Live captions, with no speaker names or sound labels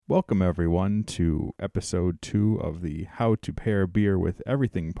Welcome, everyone, to episode 2 of the How to Pair Beer with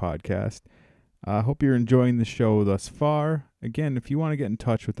Everything podcast. I hope you're enjoying the show thus far. Again, if you want to get in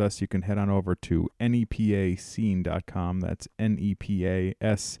touch with us, you can head on over to nepascene.com. That's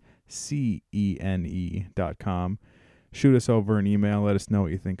nepascene.com. Shoot us over an email. Let us know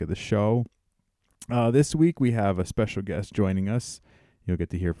what you think of the show. This week, we have a special guest joining us. You'll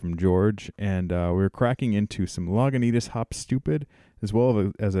get to hear from George, and we're cracking into some Lagunitas Hop Stoopid, as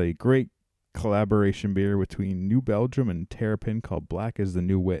well as a great collaboration beer between New Belgium and Terrapin called Black as the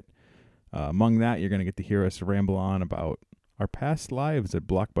New Wit. Among that, you're going to get to hear us ramble on about our past lives at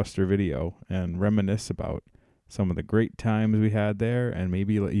Blockbuster Video and reminisce about some of the great times we had there and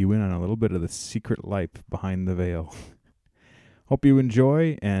maybe let you in on a little bit of the secret life behind the veil. Hope you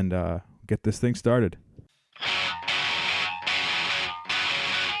enjoy and get this thing started.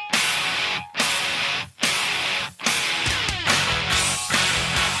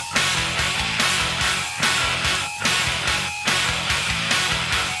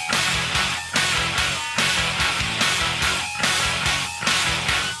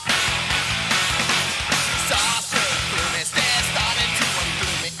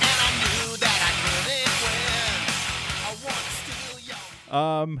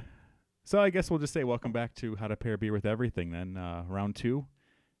 So I guess we'll just say welcome back to How to Pair Beer with Everything then, round 2.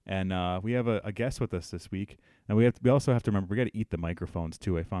 And we have a guest with us this week. And we also have to remember, we got to eat the microphones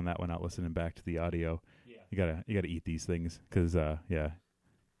too. I found that one out listening back to the audio. Yeah. You gotta eat these things because, yeah.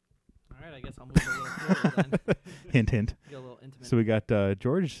 All right, I guess I'll move a little forward then. Hint, hint. Get a little intimate. So we got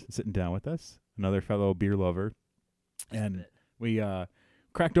George sitting down with us, another fellow beer lover. And we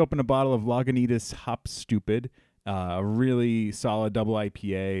cracked open a bottle of Lagunitas Hop Stoopid, a really solid double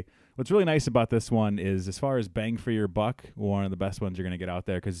IPA. What's really nice about this one is, as far as bang for your buck, one of the best ones you're going to get out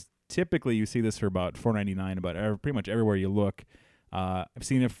there, because typically you see this for about $4.99 about pretty much everywhere you look. I've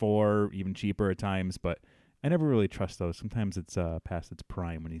seen it for even cheaper at times, but I never really trust those. Sometimes it's past its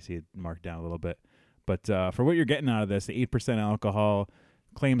prime when you see it marked down a little bit. But for what you're getting out of this, the 8% alcohol,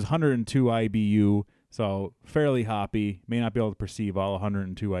 claims 102 IBU, so fairly hoppy. May not be able to perceive all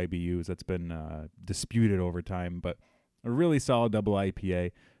 102 IBUs. That's been disputed over time, but a really solid double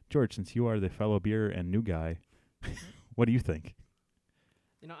IPA. George, since you are the fellow beer and new guy, what do you think?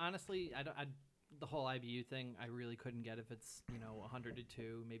 You know, honestly, the whole IBU thing, I really couldn't get if it's, 100 to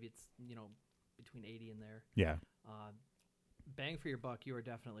 2. Maybe it's, between 80 and there. Yeah. Bang for your buck, you are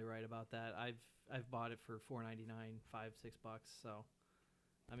definitely right about that. I've bought it for $4.99, $5-6. So,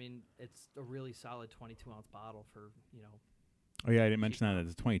 I mean, it's a really solid 22-ounce bottle for, Oh, yeah, I didn't mention that.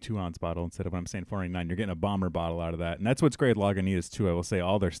 It's a 22-ounce bottle instead of, when I'm saying $4.99. You're getting a bomber bottle out of that. And that's what's great at Lagunitas, too. I will say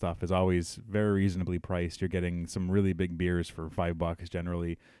all their stuff is always very reasonably priced. You're getting some really big beers for $5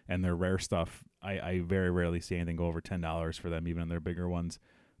 generally, and their rare stuff, I very rarely see anything go over $10 for them, even in their bigger ones.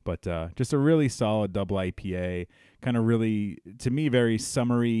 But just a really solid double IPA, kind of really, to me, very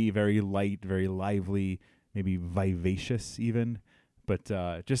summery, very light, very lively, maybe vivacious even. But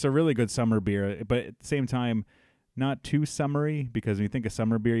just a really good summer beer. But at the same time, not too summery, because when you think of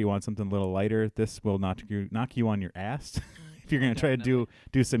summer beer, you want something a little lighter. This will knock you on your ass. If you're going to try to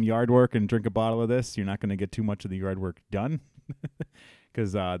do some yard work and drink a bottle of this, you're not going to get too much of the yard work done.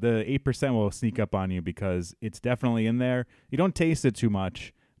 Because the 8% will sneak up on you, because it's definitely in there. You don't taste it too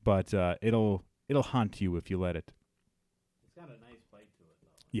much, but it'll haunt you if you let it. It's got a nice bite to it, though.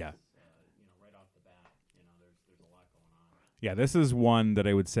 Yeah. Right off the bat, there's a lot going on. Yeah, this is one that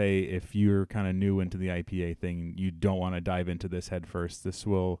I would say if you're kind of new into the IPA thing, you don't want to dive into this head first. This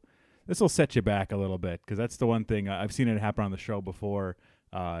will set you back a little bit, because that's the one thing I've seen it happen on the show before.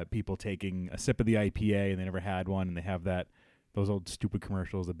 People taking a sip of the IPA and they never had one, and they have those old stupid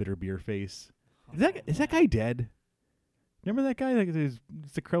commercials, the bitter beer face. Is that guy dead? Remember that guy that used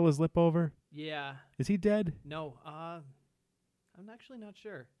to curl his lip over? Yeah. Is he dead? No. I'm actually not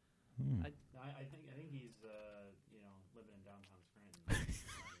sure. I think he's living in downtown Scranton.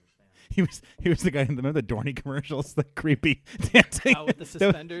 He was the guy in the Dorney commercials, the creepy dancing. With the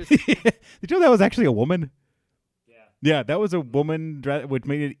suspenders. Did you know that was actually a woman? Yeah. Yeah, that was a woman, which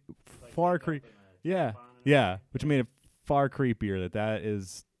made it far creepy. Yeah, which made it far creepier.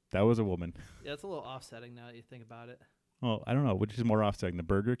 That was a woman. Yeah, it's a little offsetting now that you think about it. Well, I don't know. Which is more offsetting, the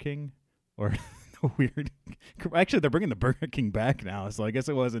Burger King or the weird? Actually, they're bringing the Burger King back now, so I guess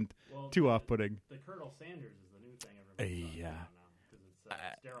it wasn't too off-putting. The Colonel Sanders is the new thing everybody's talking about now, because it's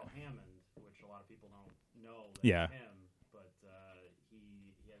Daryl Hammond, which a lot of people don't know that's him, but he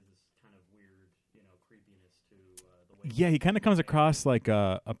has this kind of weird, creepiness to the way. Yeah, he kind of comes across like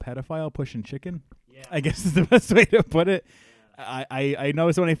a pedophile pushing chicken. Yeah, I guess is the best way to put it. Yeah. I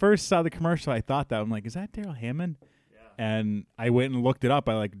noticed when I first saw the commercial, I thought that. I'm like, is that Daryl Hammond? Yeah. And I went and looked it up.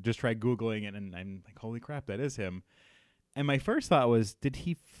 I like just tried Googling it, and I'm like, holy crap, that is him. And my first thought was, did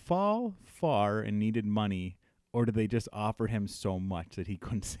he fall far and needed money, or did they just offer him so much that he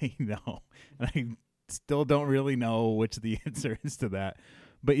couldn't say no? And I still don't really know which the answer is to that.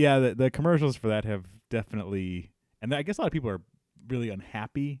 But yeah, the commercials for that have definitely, and I guess a lot of people are really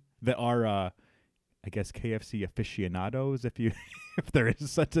unhappy that are, I guess, KFC aficionados, if you, if there is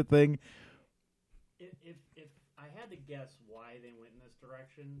such a thing. If I had to guess why they went in this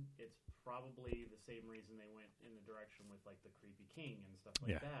direction, it's probably the same reason they went in the direction with like the Creepy King and stuff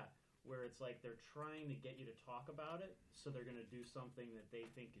like that, where it's like they're trying to get you to talk about it, so they're going to do something that they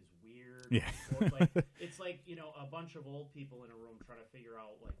think is weird. Yeah. Or it's like, you know, a bunch of old people in a room trying to figure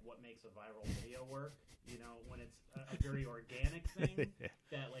out like what makes a viral video work, you know, when it's a very organic thing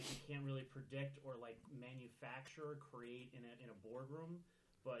that like you can't really predict or like manufacture or create in a boardroom.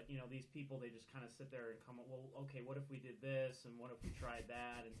 But, you know, these people, they just kind of sit there and come up, well, okay, what if we did this, and what if we tried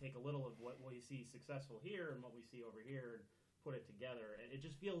that, and take a little of what we see successful here and what we see over here and put it together. And it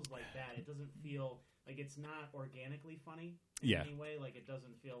just feels like that. It doesn't feel like it's not organically funny in any way. Like, it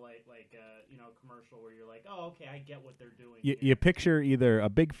doesn't feel like you know, a commercial where you're like, oh, okay, I get what they're doing. You picture either a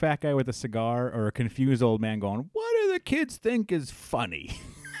big fat guy with a cigar or a confused old man going, what do the kids think is funny?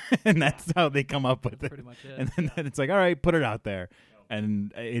 And that's how they come up with it. Pretty much it. And then it's like, all right, put it out there.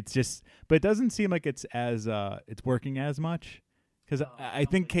 And it's just, but it doesn't seem like it's as, it's working as much. Because I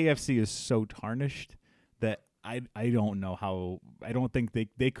think KFC is so tarnished that I don't know how, I don't think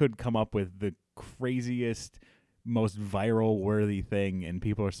they could come up with the craziest, most viral worthy thing and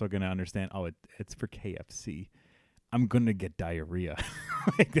people are still going to understand, oh, it's for KFC. I'm going to get diarrhea.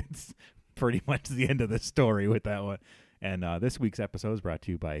 Like, that's pretty much the end of the story with that one. And this week's episode is brought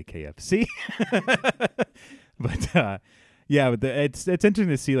to you by KFC. But, yeah, but it's interesting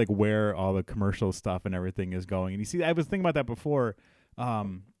to see like where all the commercial stuff and everything is going. And you see, I was thinking about that before.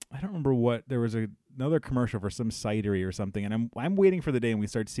 I don't remember what, there was another commercial for some cidery or something, and I'm waiting for the day when we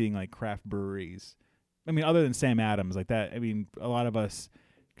start seeing like craft breweries. I mean, other than Sam Adams, like that. I mean, a lot of us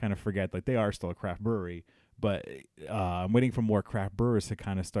kind of forget like they are still a craft brewery, but I'm waiting for more craft brewers to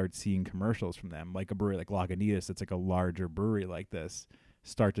kind of start seeing commercials from them, like a brewery like Lagunitas. It's like a larger brewery like this.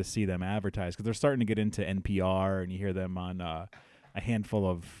 Start to see them advertise because they're starting to get into NPR, and you hear them on a handful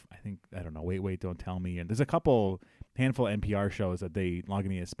of, I don't know, Wait, Don't Tell Me, and there's a handful of NPR shows that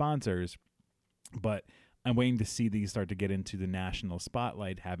Lagunitas sponsors, but I'm waiting to see these start to get into the national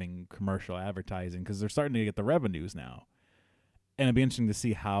spotlight, having commercial advertising because they're starting to get the revenues now, and it'd be interesting to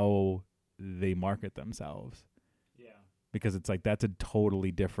see how they market themselves. Yeah, because it's like that's a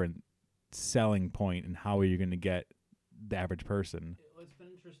totally different selling point, and how are you going to get the average person? It's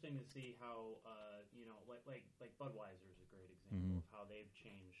been interesting to see how you know, like Budweiser is a great example of how they've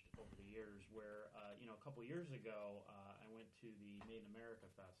changed over the years. Where you know, a couple years ago, I went to the Made in America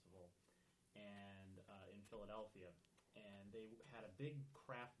Festival, and in Philadelphia, and they had a big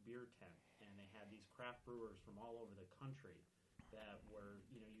craft beer tent, and they had these craft brewers from all over the country that were,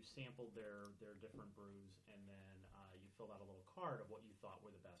 you know, you sampled their different brews, and then you filled out a little card of what you thought were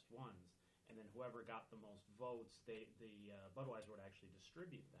the best ones. And then whoever got the most votes, the Budweiser would actually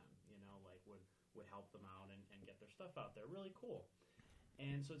distribute them, you know, like would help them out and get their stuff out there. Really cool.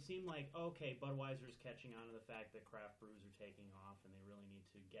 And so it seemed like, okay, Budweiser's catching on to the fact that craft brews are taking off and they really need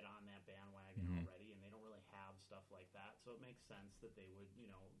to get on that bandwagon already, and they don't really have stuff like that. So it makes sense that they would,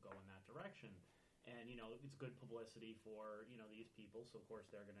 you know, go in that direction. And, you know, it's good publicity for, you know, these people, so of course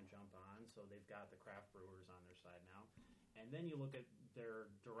they're going to jump on. So they've got the craft brewers on their side now. And then you look at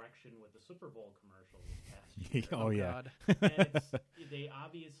their direction with the Super Bowl commercial this past year. Oh, yeah. And they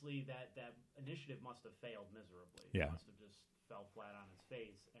obviously, that initiative must have failed miserably. Yeah. It must have just fell flat on its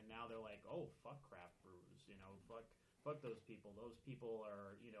face. And now they're like, oh, fuck craft brewers. You know, fuck those people. Those people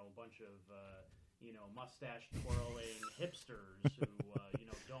are, you know, a bunch of, you know, mustache twirling hipsters who, you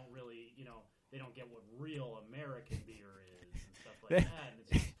know, don't really, you know, they don't get what real American beer is and stuff like that.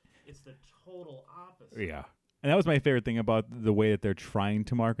 And it's the total opposite. Yeah. And that was my favorite thing about the way that they're trying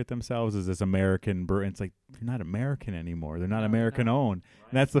to market themselves is this American brewery. It's like, they're not American anymore. They're not American owned. Right.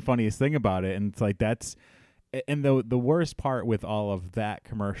 And that's the funniest thing about it. And it's like, and the worst part with all of that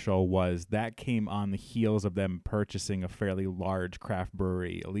commercial was that came on the heels of them purchasing a fairly large craft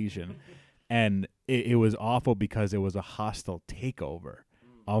brewery, Elysian. And it was awful because it was a hostile takeover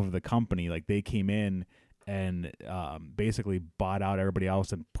of the company. Like, they came in and basically bought out everybody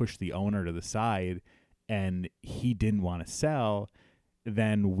else and pushed the owner to the side. And he didn't want to sell.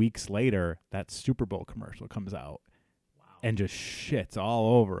 Then weeks later, that Super Bowl commercial comes out and just shits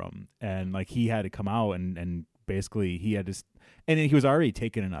all over him. And like, he had to come out and basically he had to, and he was already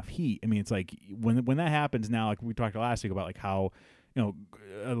taking enough heat. I mean, it's like when that happens now, like we talked last week about like how,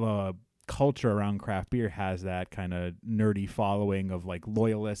 culture around craft beer has that kind of nerdy following of like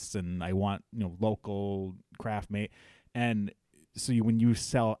loyalists and I want, local craft made. And so when you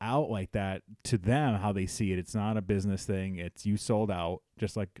sell out like that to them, how they see it, it's not a business thing. It's you sold out,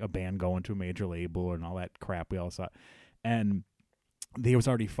 just like a band going to a major label and all that crap we all saw. And they was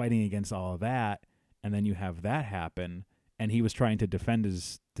already fighting against all of that. And then you have that happen. And he was trying to defend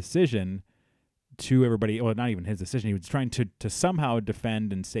his decision to everybody. Well, not even his decision. He was trying to somehow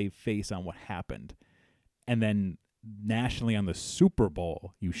defend and save face on what happened. And then nationally on the Super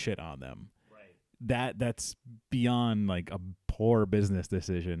Bowl, you shit on them. Right. That's beyond like a poor business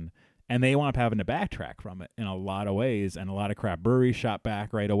decision. And they wound up having to backtrack from it in a lot of ways. And a lot of craft breweries shot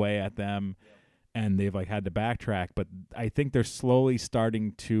back right away at them. Yep. And they've like had to backtrack. But I think they're slowly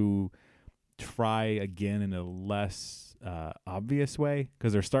starting to try again in a less obvious way,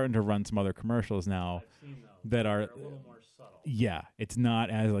 because they're starting to run some other commercials now that are a little more subtle. Yeah, it's not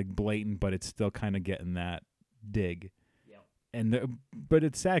as like blatant, but it's still kind of getting that dig. Yep. And but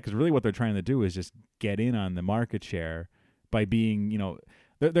it's sad because really what they're trying to do is just get in on the market share by being,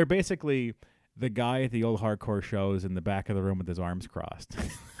 they're basically the guy at the old hardcore shows in the back of the room with his arms crossed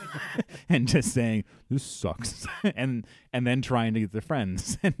and just saying this sucks and then trying to get the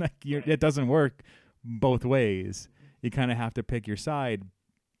friends. And like it doesn't work both ways. You kind of have to pick your side.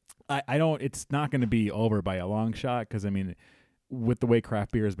 It's not going to be over by a long shot, because I mean, with the way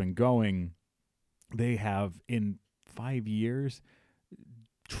craft beer has been going, they have in 5 years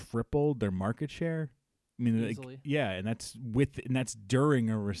tripled their market share. I mean, easily. And that's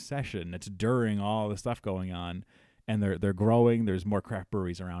during a recession. That's during all the stuff going on, and they're growing. There's more craft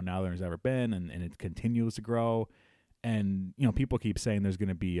breweries around now than there's ever been, and it continues to grow. And people keep saying there's going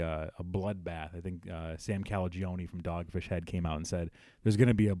to be a bloodbath. I think Sam Calagione from Dogfish Head came out and said there's going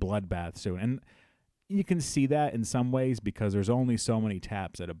to be a bloodbath soon. And you can see that in some ways because there's only so many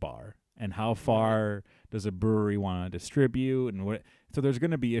taps at a bar. And how far does a brewery want to distribute? And so there's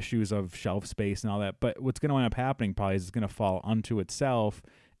going to be issues of shelf space and all that. But what's going to end up happening probably is it's going to fall unto itself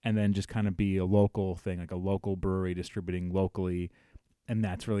and then just kind of be a local thing, like a local brewery distributing locally. And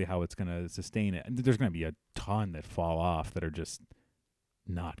that's really how it's going to sustain it. And there's going to be a ton that fall off that are just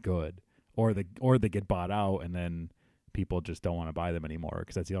not good, or they get bought out, and then people just don't want to buy them anymore,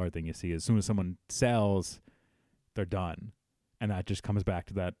 because that's the other thing you see. As soon as someone sells, they're done, and that just comes back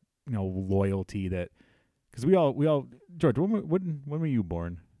to that loyalty that, because we all George, when were you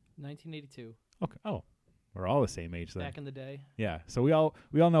born? 1982. Okay. Oh, we're all the same age then. Back in the day. Yeah. So we all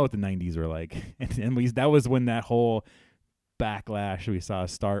know what the 90s were like, and that was when that whole backlash we saw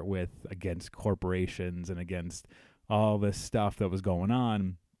start with against corporations and against all this stuff that was going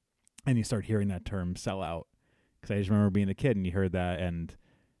on, and you start hearing that term sellout, because I just remember being a kid and you heard that, and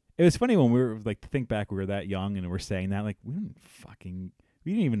it was funny when we were like, to think back, we were that young and we're saying that, like,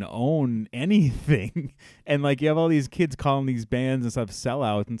 we didn't even own anything. And like you have all these kids calling these bands and stuff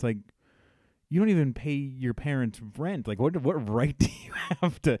sellouts, and it's like, you don't even pay your parents rent. Like what right do you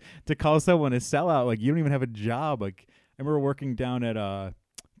have to call someone a sellout? Like you don't even have a job. Like I remember working down at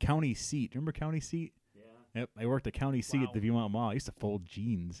County Seat. Remember County Seat? Yeah. Yep. I worked at County Seat at the Viewmont Mall. I used to fold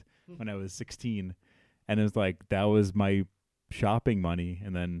jeans when I was 16. And it was like, that was my shopping money.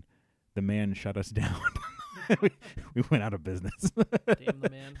 And then the man shut us down. we went out of business. Damn the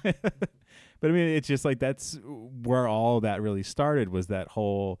man. But I mean, it's just like, that's where all that really started, was that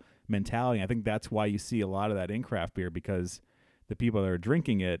whole mentality. I think that's why you see a lot of that in craft beer, because the people that are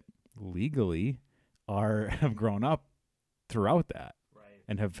drinking it legally have grown up throughout that, right,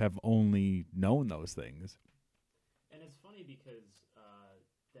 and have only known those things. And it's funny because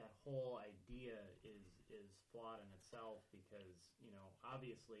that whole idea is flawed in itself, because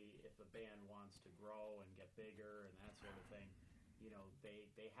obviously if a band wants to grow and get bigger and that sort of thing,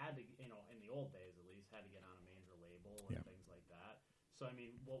 they had to, in the old days at least, had to get on a major label and things like that. So I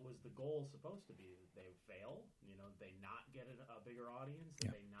mean, what was the goal supposed to be? That they fail? They not get a bigger audience?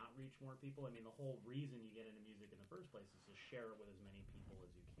 That they not reach more people? I mean, the whole reason you get into music in the first place is to share it with as many people as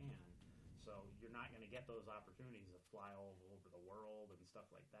you can. So you're not going to get those opportunities to fly all over the world and stuff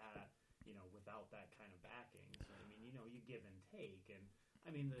like that, without that kind of backing. So I mean, you give and take, and I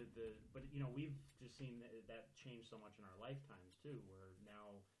mean but we've just seen that change so much in our lifetimes too, where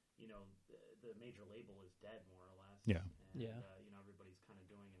now the major label is dead more or less. Yeah. And, everybody's kind of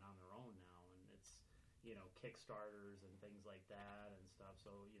doing it on their own now, and it's Kickstarters and things like that and stuff. So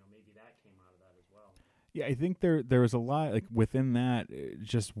maybe that came out of that as well. Yeah, I think there was a lot like within that,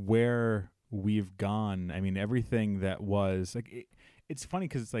 just where we've gone. I mean, everything that was like, it's funny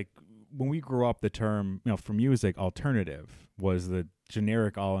because it's like when we grew up, the term, for music, alternative was the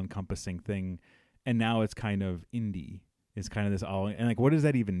generic all-encompassing thing, and now it's kind of indie. It's kind of this all, and like, what does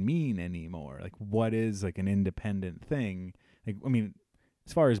that even mean anymore? Like, what is like an independent thing? Like, I mean,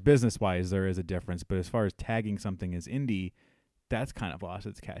 as far as business-wise, there is a difference, but as far as tagging something as indie, that's kind of lost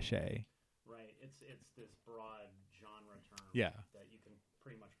its cachet. Right. It's this broad genre term. Yeah. That you can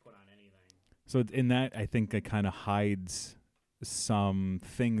pretty much put on anything. So in that, I think it kind of hides some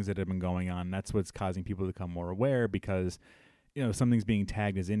things that have been going on. That's what's causing people to become more aware, because something's being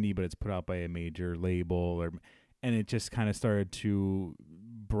tagged as indie, but it's put out by a major label, and it just kind of started to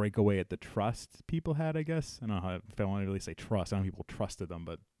break away at the trust people had, I guess. I don't know if I want to really say trust. I don't know if people trusted them,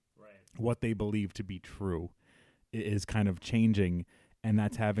 but what they believe to be true is kind of changing, and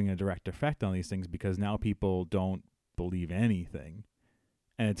that's having a direct effect on these things, because now people don't believe anything.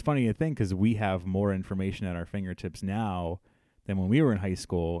 And it's funny to think, because we have more information at our fingertips now than when we were in high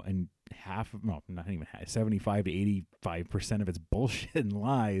school, and not even half, 75 to 85% of it's bullshit and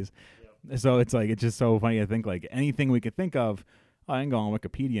lies. Yep. So it's like, it's just so funny to think, like, anything we could think of, I can go on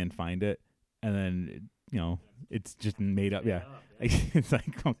Wikipedia and find it, and then it's just made up. Yeah. It's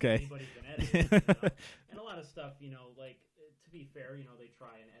like, okay. Anybody can edit it, and a lot of stuff, like, to be fair, they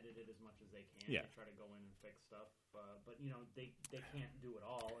try and edit it as much as they can. Yeah. They try to go in and fix stuff, but they can't do it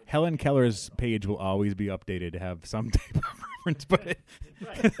all. Helen Keller's page will always be updated to have some type of reference, but right.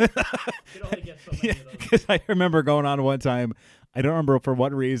 You can only get so many of those. Because I remember going on one time, I don't remember for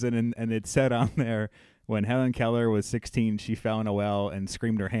what reason, and it said on there, when Helen Keller was 16, she fell in a well and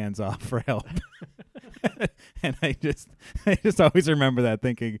screamed her hands off for help. And I just always remember that,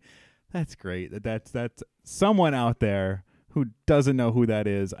 thinking, that's great. That's someone out there who doesn't know who that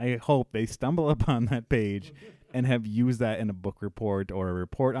is. I hope they stumble upon that page and have used that in a book report or a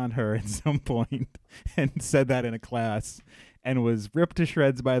report on her at some point, and said that in a class, and was ripped to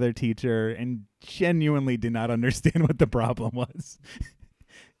shreds by their teacher and genuinely did not understand what the problem was.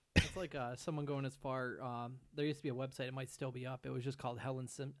 It's like someone going as far. There used to be a website. It might still be up. It was just called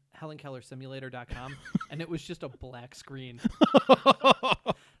HelenKellerSimulator.com, and it was just a black screen.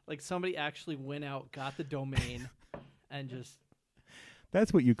 Like, somebody actually went out, got the domain, and just.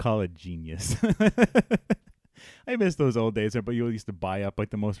 That's what you call a genius. I miss those old days, but you used to buy up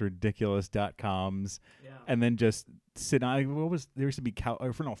like the most ridiculous .coms, and then just sit on. There used to be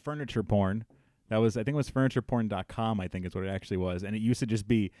furniture porn. That was, I think it was furnitureporn.com, I think is what it actually was. And it used to just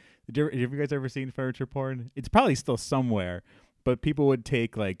be, have you guys ever seen furniture porn? It's probably still somewhere, but people would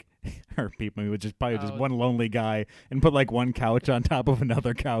take just one lonely guy and put like one couch on top of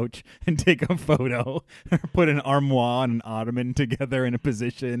another couch and take a photo, or put an armoire and an ottoman together in a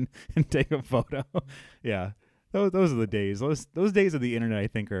position and take a photo. Yeah. Those are the days. Those days of the internet, I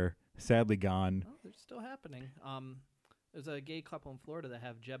think, are sadly gone. Oh, they're still happening. There's a gay couple in Florida that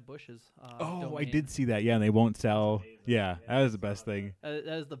have Jeb Bush's domain. I did see that. Yeah, and they won't sell. Yeah, that was the best thing. That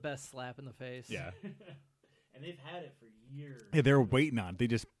is the best slap in the face. Yeah. And they've had it for years. Yeah, they were waiting on it. They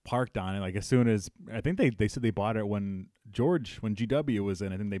just parked on it. Like, as soon as, I think they said they bought it when GW was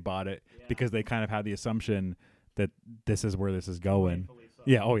in. I think they bought it because they kind of had the assumption that this is where this is going. So.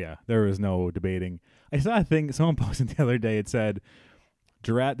 Yeah, oh yeah. There was no debating. I saw a thing, someone posted the other day. It said,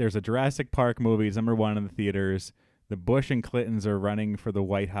 there's a Jurassic Park movie. It's #1 in the theaters. The Bush and Clintons are running for the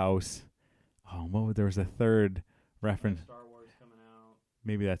White House. Oh, there was a third reference. Star Wars coming out.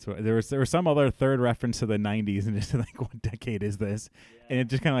 Maybe that's what there was some other third reference to the 90s, and just like, what decade is this? Yeah. And it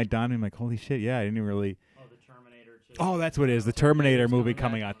just kind of like dawned on me, like, holy shit, yeah, I didn't even really. Oh, the Terminator 2. Oh, that's what it is. The Terminator movie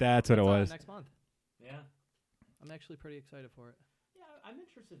coming out. That's what it was. Next month. Yeah. I'm actually pretty excited for it. Yeah, I'm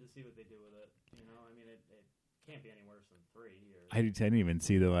interested to see what they do with it. I mean, it can't be any worse than 3. I didn't even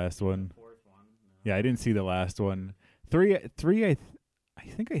see the last one. The 4th one. No. Yeah, I didn't see the last one. 3, I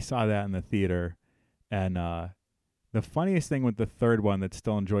think I saw that in the theater, and the funniest thing with the third one that's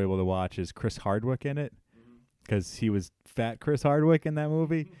still enjoyable to watch is Chris Hardwick in it, because he was fat Chris Hardwick in that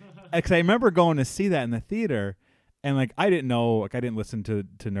movie. Because I remember going to see that in the theater, and like, I didn't know, like, I didn't listen to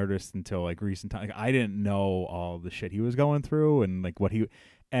Nerdist until like recent time. Like, I didn't know all the shit he was going through, and like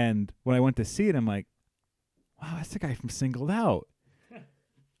and when I went to see it, I'm like, wow, that's the guy from Singled Out.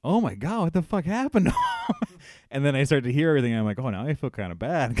 Oh my God, what the fuck happened to him? And then I started to hear everything, and I'm like, oh, now I feel kind of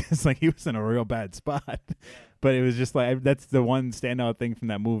bad, because like, he was in a real bad spot. Yeah. But it was just like, that's the one standout thing from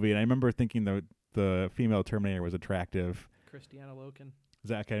that movie. And I remember thinking the female Terminator was attractive. Christiana Loken.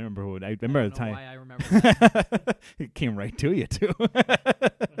 Zach, I remember who. I remember the time. Why I remember that. It came right to you too.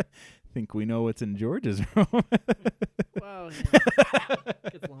 Think we know what's in George's room. Well,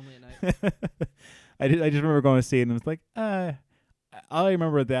 it gets lonely at night. I just remember going to see it, and it was like, all I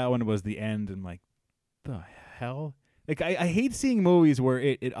remember that one was the end, and like, the hell? Like I hate seeing movies where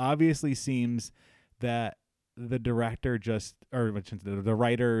it obviously seems that the director the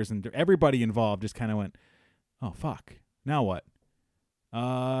writers and everybody involved just kind of went, oh fuck, now what?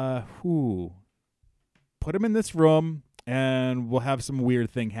 Put him in this room and we'll have some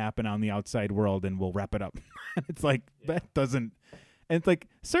weird thing happen on the outside world and we'll wrap it up. It's like that doesn't. And it's like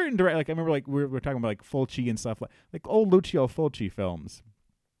certain direct. Like I remember, like we were talking about like Fulci and stuff like old Lucio Fulci films.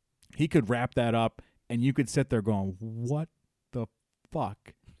 He could wrap that up, and you could sit there going, "What the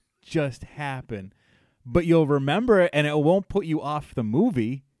fuck just happened?" But you'll remember it, and it won't put you off the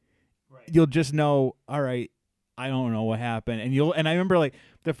movie. Right. You'll just know, all right, I don't know what happened, and I remember like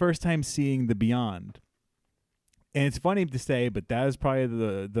the first time seeing The Beyond, and it's funny to say, but that is probably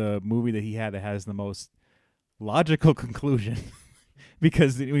the movie that he had that has the most logical conclusion,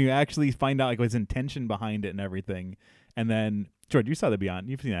 because when you actually find out like his intention behind it and everything, and then George, you saw The Beyond,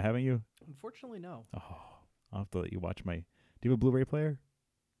 you've seen that, haven't you? Unfortunately, no. Oh, I'll have to let you watch my. Do you have a Blu-ray player?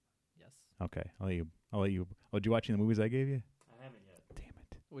 Yes. Okay, I'll let you. Oh, did you watch the movies I gave you? I haven't yet. Damn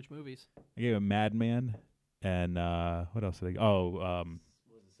it! Which movies? I gave a Madman, and what else did I? Was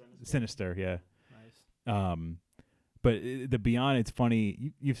it Sinister, yeah. Nice. But The Beyond, it's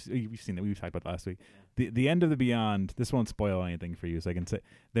funny. You've seen it. We talked about it last week. Yeah. The end of The Beyond. This won't spoil anything for you, so I can say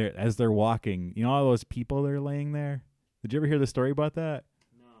as they're walking. You know all those people that are laying there. Did you ever hear the story about that?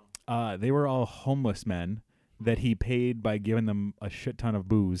 No. They were all homeless men that he paid by giving them a shit ton of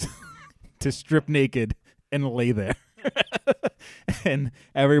booze to strip naked and lay there. And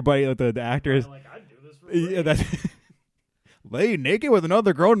everybody, the actors, Like, I'd do this for free. yeah, that's lay naked with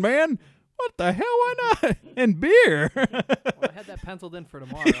another grown man. What the hell? Why not? And beer. Well, I had that penciled in for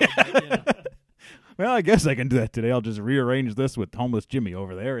tomorrow. But, you know. Well, I guess I can do that today. I'll just rearrange this with homeless Jimmy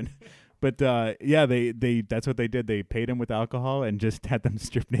over there. But yeah, they that's what they did. They paid him with alcohol and just had them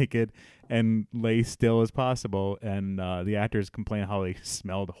strip naked and lay still as possible. And the actors complained how they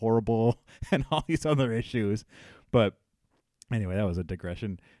smelled horrible and all these other issues. But anyway, that was a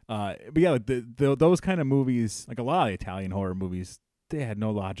digression. But yeah, like those kind of movies, like a lot of Italian horror movies, they had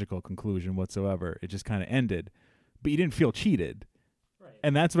no logical conclusion whatsoever. It just kind of ended, but you didn't feel cheated. Right.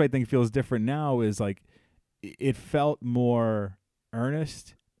 And that's what I think feels different now is like it felt more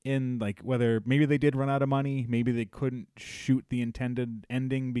earnest in like whether maybe they did run out of money, maybe they couldn't shoot the intended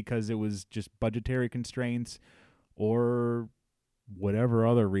ending because it was just budgetary constraints or whatever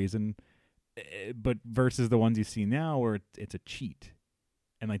other reason. But versus the ones you see now where it's a cheat.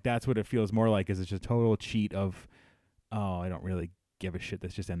 And like that's what it feels more like is it's just a total cheat of, oh, I don't really give a shit.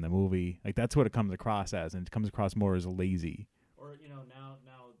 That's just in the movie. Like that's what it comes across as, and it comes across more as lazy. Or now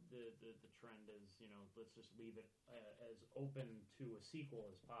the trend is let's just leave it as open to a sequel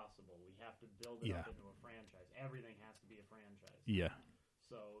as possible. We have to build it up into a franchise. Everything has to be a franchise. Yeah.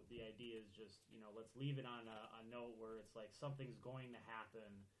 So the idea is just let's leave it on a note where it's like something's going to happen,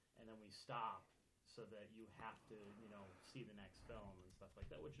 and then we stop so that you have to see the next film and stuff like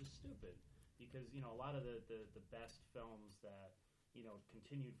that, which is stupid because a lot of the best films that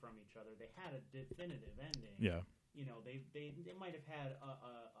continued from each other, they had a definitive ending. Yeah. They might have had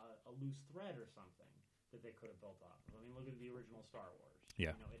a loose thread or something that they could have built off of. I mean, look at the original Star Wars.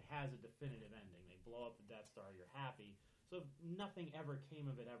 Yeah. It has a definitive ending. They blow up the Death Star, you're happy. So if nothing ever came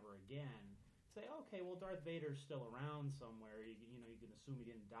of it ever again, say, okay, well, Darth Vader's still around somewhere. You can assume he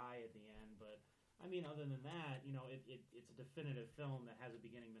didn't die at the end. But, I mean, other than that, it's a definitive film that has a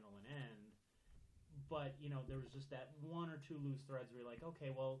beginning, middle, and end. But, there was just that one or two loose threads where you're like,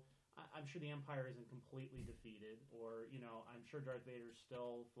 okay, well, I'm sure the Empire isn't completely defeated. Or, I'm sure Darth Vader's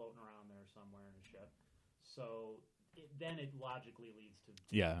still floating around there somewhere in a ship. So then it logically leads to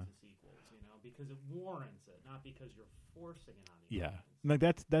sequels, because it warrants it, not because you're forcing it on the audience.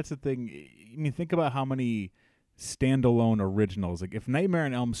 Like that's the thing. I mean, think about how many standalone originals. Like if Nightmare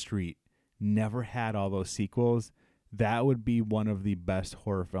on Elm Street never had all those sequels, that would be one of the best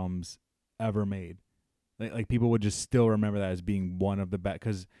horror films ever made. Like people would just still remember that as being one of the best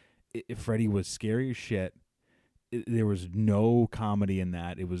because Freddy was scary as shit. There was no comedy in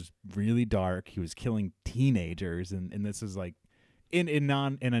that. It was really dark. He was killing teenagers, and this is like in a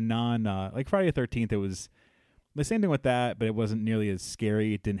non like Friday the 13th. It was the same thing with that, but it wasn't nearly as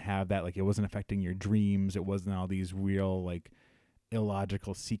scary. It didn't have that, like it wasn't affecting your dreams. It wasn't all these real like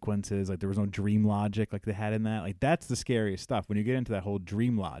illogical sequences. Like there was no dream logic like they had in that. Like that's the scariest stuff when you get into that whole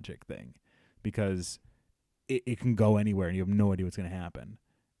dream logic thing, because it can go anywhere and you have no idea what's going to happen.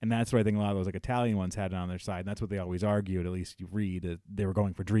 And that's what I think a lot of those like Italian ones had it on their side. And that's what they always argued, at least you read, they were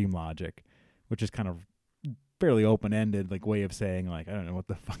going for dream logic, which is kind of fairly open-ended like way of saying like, I don't know what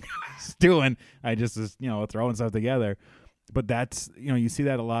the fuck I was doing. I just was, throwing stuff together. But that's, you see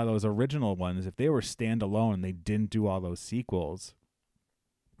that a lot of those original ones, if they were standalone and they didn't do all those sequels,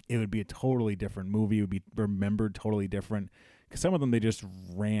 it would be a totally different movie. It would be remembered totally different. Because some of them, they just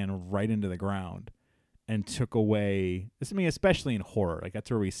ran right into the ground and took away, especially in horror. Like, that's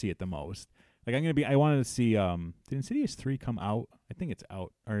where we see it the most. Like, I wanted to see, did Insidious 3 come out? I think it's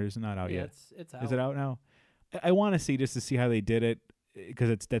out. Or is it not out yet? It's out. Is it out now? I want to see, just to see how they did it.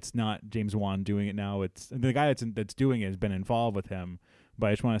 Because that's not James Wan doing it now. It's the guy that's doing it has been involved with him, but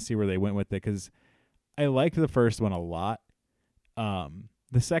I just want to see where they went with it because I liked the first one a lot.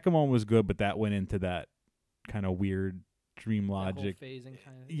 The second one was good, but that went into that kind of weird dream logic.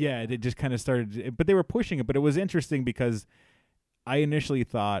 Yeah, it just kind of started, but they were pushing it. But it was interesting because I initially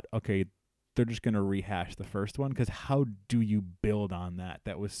thought, okay, they're just going to rehash the first one because how do you build on that?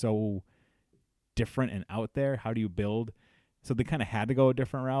 That was so different and out there. How do you build? So they kind of had to go a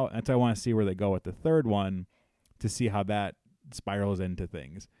different route. That's why I want to see where they go with the third one to see how that spirals into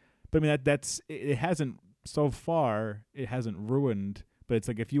things. But I mean, it hasn't, so far, it hasn't ruined. But it's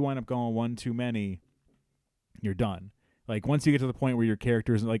like if you wind up going one too many, you're done. Like once you get to the point where your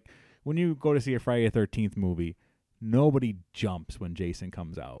characters, like when you go to see a Friday the 13th movie, nobody jumps when Jason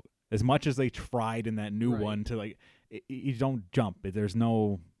comes out. As much as they tried in that new one to like, you don't jump. There's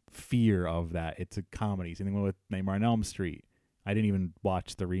no fear of that. It's a comedy. Same thing with Nightmare on Elm Street. I didn't even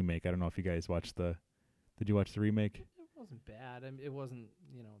watch the remake. I don't know if you guys watched did you watch the remake? It wasn't bad. I mean, it wasn't,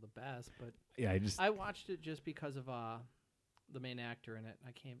 the best, but yeah, I watched it just because of the main actor in it.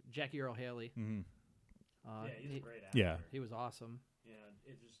 Jackie Earle Haley. Mm-hmm. Yeah, he's a great actor. Yeah, he was awesome. Yeah,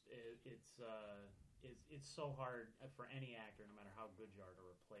 it's so hard for any actor, no matter how good you are, to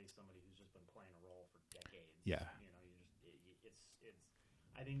replace somebody who's just been playing a role for decades. Yeah,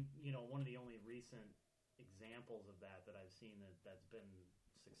 I think one of the only recent examples of that I've seen that's been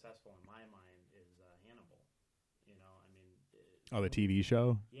successful in my mind is Hannibal. The TV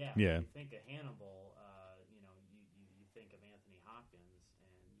show. Yeah. Yeah. When you think of Hannibal, you think of Anthony Hopkins,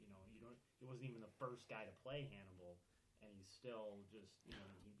 and he wasn't even the first guy to play Hannibal, and he still just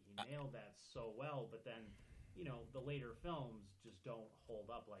he nailed that so well. But then the later films just don't hold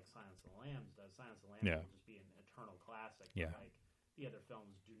up like Silence of the Lambs does. Silence of the Lambs will just be an eternal classic. Yeah. But the other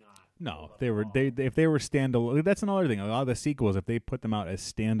films do not. No, if they were standalone. That's another thing. A lot of the sequels, if they put them out as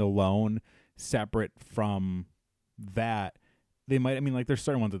standalone, separate from that, they might. I mean, like there's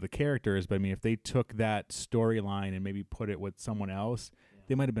certain ones with the characters, but I mean, if they took that storyline and maybe put it with someone else,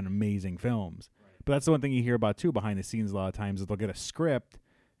 they might have been amazing films. Right. But that's the one thing you hear about too behind the scenes. A lot of times, is they'll get a script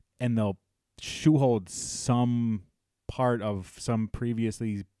and they'll shoehole some part of some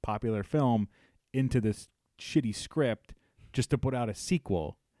previously popular film into this shitty script just to put out a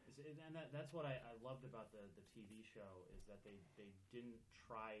sequel. And that's what I loved about the TV show is that they didn't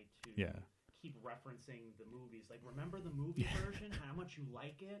try to keep referencing the movies. Like, remember the movie version? How much you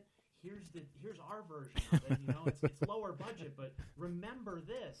like it? Here's our version of it. It's lower budget, but remember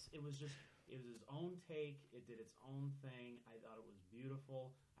this. It was his own take. It did its own thing. I thought it was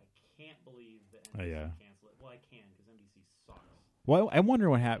beautiful. I can't believe that NBC canceled it. Well, I can because NBC sucks. Well, I wonder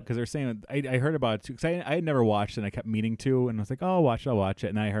what happened because they're saying I heard about it too because I had never watched it and I kept meaning to and I was like, oh, I'll watch it,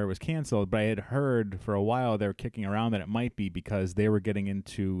 and I heard it was canceled. But I had heard for a while they were kicking around that it might be because they were getting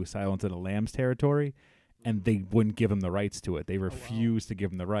into Silence of the Lambs territory, and they wouldn't give them the rights to it. They refused to give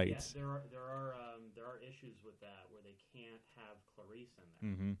them the rights. Yeah, there are issues with that where they can't have Clarice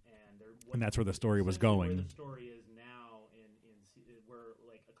in there, and that's where the story was going. Where the story is now we're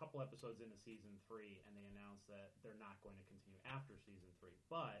like a couple episodes into season 3, and they announced that they're not going to continue after season 3.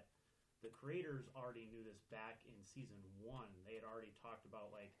 But the creators already knew this back in season 1. They had already talked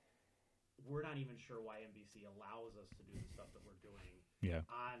about like, we're not even sure why NBC allows us to do the stuff that we're doing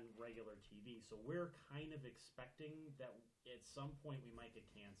on regular TV. So we're kind of expecting that at some point we might get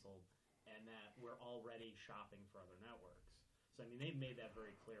canceled, and that we're already shopping for other networks. So, I mean, they've made that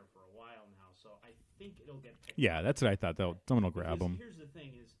very clear for a while now. So I think it'll get picked up. That's what I thought. Someone will grab them. Here's the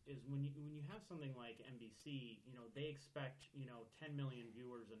thing: is when you have something like NBC, they expect 10 million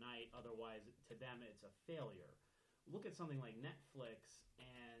viewers a night. Otherwise, to them, it's a failure. Look at something like Netflix,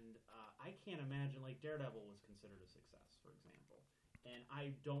 and I can't imagine like Daredevil was considered a success, for example. And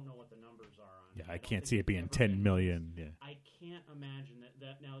I don't know what the numbers are on. I can't see it being 10 million. Yeah. I can't imagine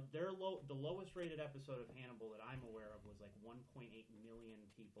that. Now, the lowest rated episode of Hannibal that I'm aware of was like 1.8 million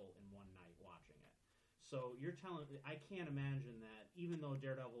people in one night watching it. So you're telling me, I can't imagine that even though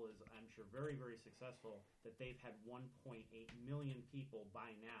Daredevil is, I'm sure, very, very successful, that they've had 1.8 million people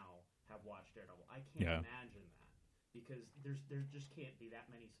by now have watched Daredevil. I can't imagine that because there just can't be that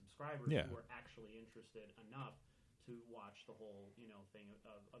many subscribers who are actually interested enough to watch the whole thing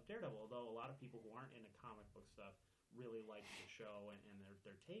of Daredevil. Although a lot of people who aren't into comic book stuff really liked the show and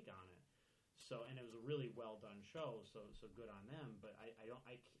their take on it. So, and it was a really well done show. So good on them. But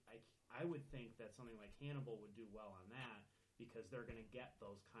I would think that something like Hannibal would do well on that because they're going to get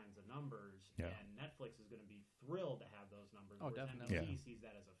those kinds of numbers, and Netflix is going to be thrilled to have those numbers. Oh, whereas definitely. NBC sees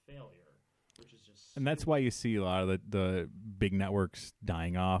that as a failure, which is just. And that's why you see a lot of the big networks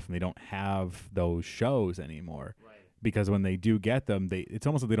dying off, and they don't have those shows anymore. Right. Because when they do get them, it's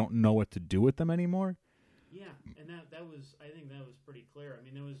almost like they don't know what to do with them anymore. Yeah, and that was, I think that was pretty clear. I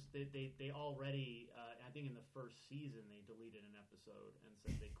mean, there was they already, I think in the first season they deleted an episode and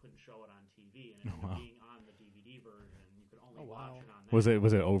said they couldn't show it on TV, and it ended up being on the DVD version. You could only watch it on that.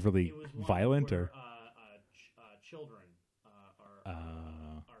 Was it overly violent or? Children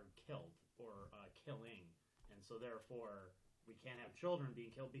are killed or killing, and so therefore we can't have children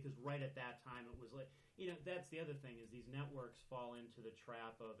being killed because right at that time it was like, that's the other thing is these networks fall into the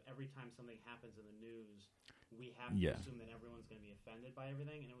trap of every time something happens in the news, we have to assume that everyone's going to be offended by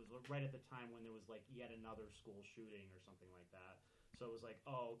everything, and it was right at the time when there was like yet another school shooting or something like that. So it was like,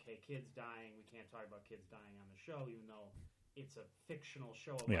 oh, okay, kids dying, we can't talk about kids dying on the show, even though it's a fictional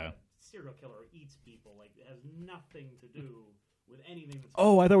show about a serial killer who eats people. Like, it has nothing to do with anything that's...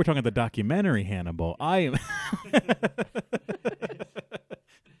 Oh, I thought we were talking about the documentary Hannibal. I am...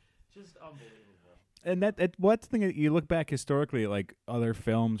 Just unbelievable. And what's the thing that you look back historically at, like, other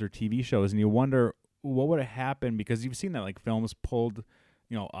films or TV shows, and you wonder what would have happened, because you've seen that, like, films pulled,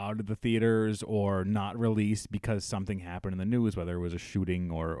 out of the theaters or not released because something happened in the news, whether it was a shooting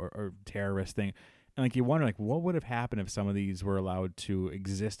or terrorist thing. And like you wonder, like, what would have happened if some of these were allowed to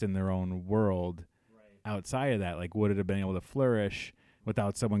exist in their own world outside of that? Like, would it have been able to flourish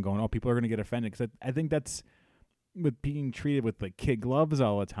without someone going, "Oh, people are going to get offended"? Because I think that's with being treated with like kid gloves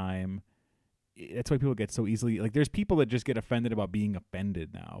all the time. That's why people get so easily like. There's people that just get offended about being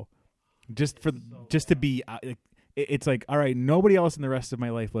offended now, just to be. It's like, all right, nobody else in the rest of my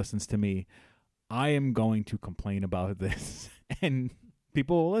life listens to me. I am going to complain about this, and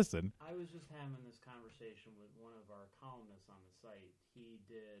people will listen. I was just having this conversation with one of our columnists on the site. He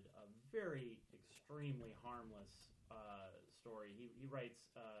did a very extremely harmless story. He writes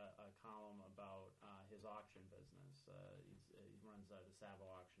a column about his auction business. He runs the Savo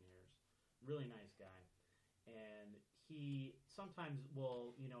Auctioneers. Really nice guy. And he sometimes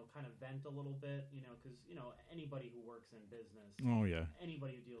will, kind of vent a little bit, because, anybody who works in business. Oh, yeah.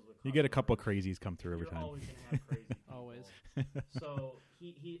 Anybody who deals with you get a couple of crazies come through every time. You're always going to have crazy people. Always. So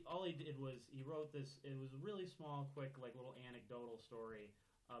he all he did was he wrote this. It was a really small, quick, like little anecdotal story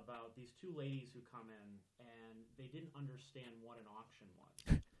about these two ladies who come in and they didn't understand what an auction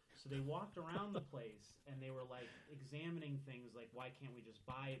was. So they walked around the place and they were like examining things like, why can't we just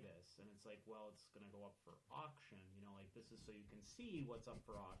buy this? And it's like, well, it's going to go up for auction. Like this is so you can see what's up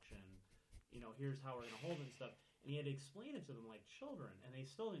for auction. Here's how we're going to hold it and stuff. And he had to explain it to them like children, and they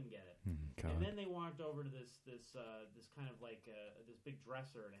still didn't get it. And then they walked over to this kind of like this big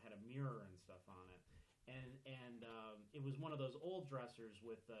dresser, and it had a mirror and stuff on it. And it was one of those old dressers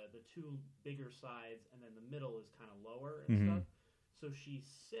with the two bigger sides, and then the middle is kind of lower and stuff. So she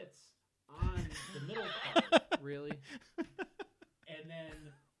sits on the middle part. Really? And then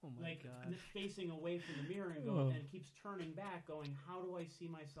facing away from the mirror and keeps turning back, going, "How do I see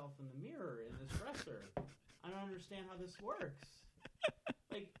myself in the mirror in this dresser? I don't understand how this works."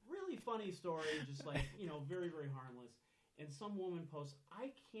 Like, really funny story, just like, very, very harmless. And some woman posts,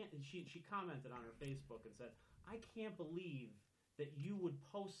 she commented on her Facebook and said, "I can't believe that you would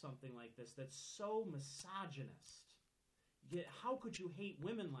post something like this that's so misogynist. Yet, how could you hate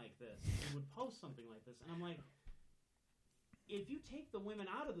women like this? You would post something like this." And I'm like, if you take the women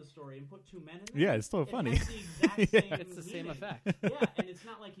out of the story and put two men in there, it's still funny. Has the exact same It's the meaning. same effect. Yeah, and it's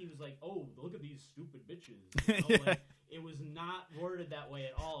not like he was like, "Oh, look at these stupid bitches." Like, it was not worded that way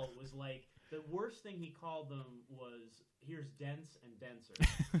at all. It was like, the worst thing he called them was, "Here's dense and denser."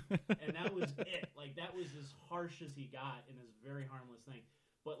 And that was it. Like, that was as harsh as he got in this very harmless thing.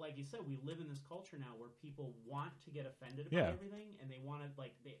 But like you said, we live in this culture now where people want to get offended about everything, and they want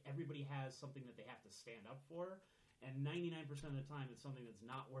to, everybody has something that they have to stand up for. And 99% of the time, it's something that's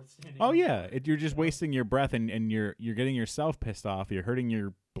not worth standing up for. You're just wasting your breath, and you're getting yourself pissed off. You're hurting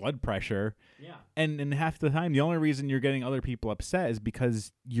your blood pressure. Yeah. And half the time, the only reason you're getting other people upset is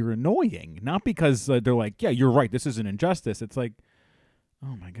because you're annoying, not because they're like, "Yeah, you're right. This is an injustice." It's like,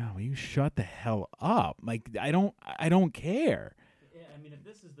 oh my God, will you shut the hell up? Like, I don't care. Yeah, I mean, if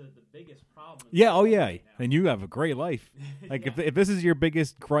this is the biggest problem. Right and you have a great life. Like, if this is your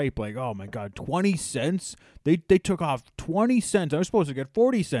biggest gripe, like, oh my God, 20 cents? They took off 20 cents. I was supposed to get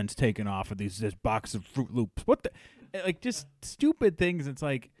 40 cents taken off of this box of Fruit Loops. What the? Like, just stupid things. It's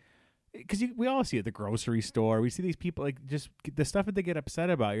like, because we all see it at the grocery store. We see these people like just the stuff that they get upset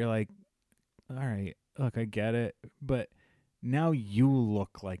about. You're like, all right, look, I get it, but now you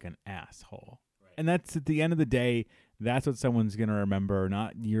look like an asshole. Right. And that's at the end of the day, that's what someone's going to remember,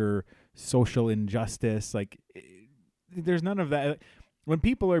 not your social injustice. Like, there's none of that. When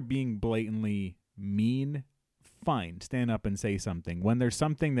people are being blatantly mean, fine, stand up and say something. When there's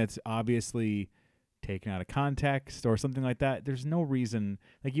something that's obviously taken out of context or something like that, there's no reason.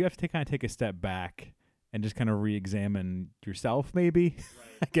 Like, you have to kind of take a step back and just kind of re-examine yourself, maybe.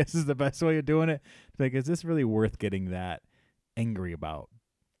 Right. I guess is the best way of doing it. Like, is this really worth getting that angry about?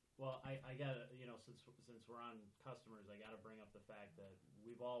 Well, I got to, since we're on customers, I got to bring up the fact that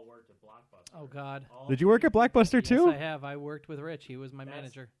we've all worked at Blockbuster. Oh, God. Did you work at Blockbuster, too? Yes, I have. I worked with Rich. He was my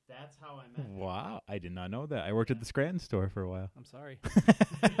manager. That's how I met him. Wow. I did not know that. I worked at the Scranton store for a while. I'm sorry.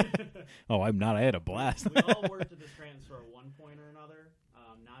 Oh, I'm not. I had a blast. We all worked at the Scranton store at one point or another,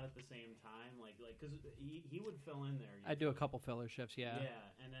 not at the same time. Like, because he would fill in there. I do a couple filler shifts, yeah.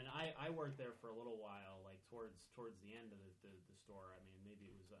 Yeah, and then I worked there for a little while, like towards the end of the store. I mean, maybe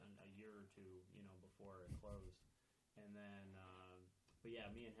it was a year or two, before it closed. And then, but yeah,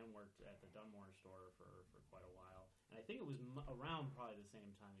 me and him worked at the Dunmore store for quite a while. And I think it was around probably the same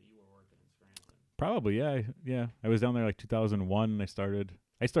time that you were working in Scranton. Probably, yeah. Yeah, I was down there like 2001, and I started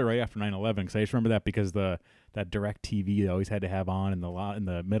right after 9/11 because I just remember that because that direct TV they always had to have on in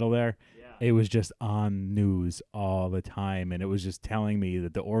the middle there. Yeah. It was just on news all the time, and it was just telling me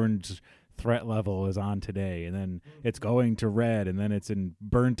that the orange threat level is on today, and then it's going to red, and then it's in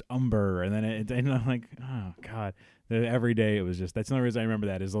burnt umber, and then and I'm like, oh God, every day it was just, that's the only reason I remember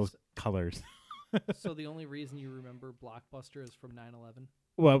that is those colors. So the only reason you remember Blockbuster is from 9/11?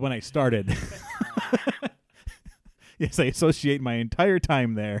 Well, when I started. Yes, I associate my entire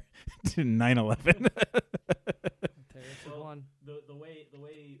time there to 9/11. Well, the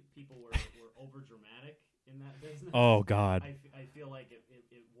way people were over dramatic in that business. Oh God. I feel like it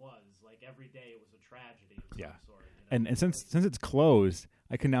was like every day it was a tragedy of some sort. And since it's closed,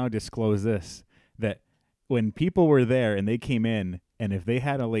 I can now disclose this, that when people were there and they came in, and if they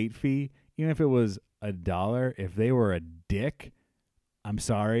had a late fee, even if it was $1, if they were a dick, I'm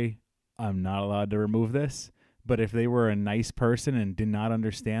sorry, I'm not allowed to remove this. But if they were a nice person and did not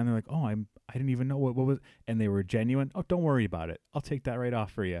understand, they're like, oh, I didn't even know what was, and they were genuine. Oh, don't worry about it. I'll take that right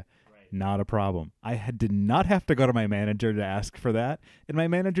off for you. Right. Not a problem. I did not have to go to my manager to ask for that, and my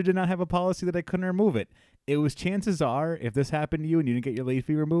manager did not have a policy that I couldn't remove it. It was, chances are, if this happened to you and you didn't get your late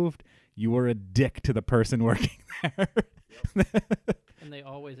fee removed, you were a dick to the person working there. Yep. And they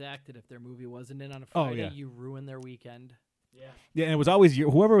always acted if their movie wasn't in on a Friday, you ruined their weekend. Yeah. Yeah, and it was always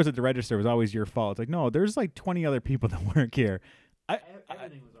whoever was at the register was always your fault. It's like, no, there's like 20 other people that work here.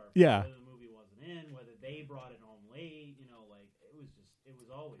 Everything was our fault. Yeah. Whether the movie wasn't in, whether they brought it home late, like it was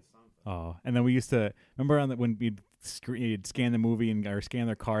always something. Oh, and then we used to remember when you'd scan the movie or scan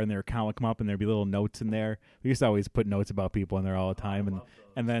their car and their account would come up and there'd be little notes in there. We used to always put notes about people in there all the time.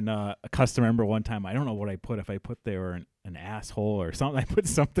 And then a customer, remember one time, I don't know what I put. If I put they were an asshole or something, I put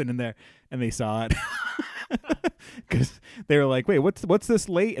something in there and they saw it. Because they were like, wait, what's this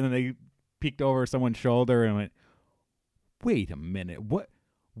late? And then they peeked over someone's shoulder and went, wait a minute,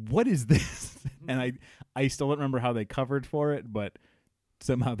 what is this? And I still don't remember how they covered for it, but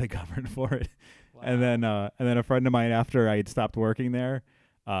somehow they covered for it. Wow. And then a friend of mine, after I had stopped working there,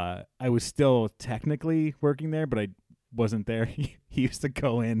 I was still technically working there, but I wasn't there. He used to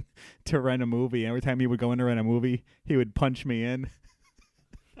go in to rent a movie. Every time he would go in to rent a movie, he would punch me in.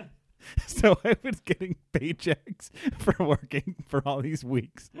 So I was getting paychecks for working for all these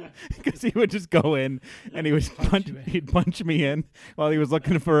weeks because he would just go in and he'd punch me in while he was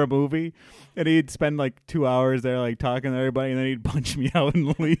looking for a movie, and he'd spend like 2 hours there like talking to everybody, and then he'd punch me out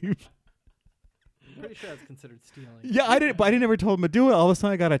and leave. I'm pretty sure that's considered stealing. Yeah, I didn't ever told him to do it. All of a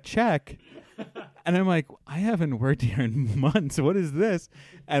sudden I got a check. And I'm like, I haven't worked here in months. What is this?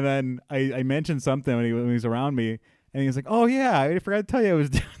 And then I mentioned something when he was around me, and he was like, oh yeah, I forgot to tell you I was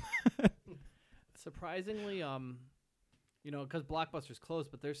doing that. Surprisingly, because Blockbuster's closed,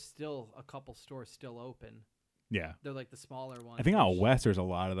 but there's still a couple stores still open. Yeah. They're like the smaller ones. I think out west there's a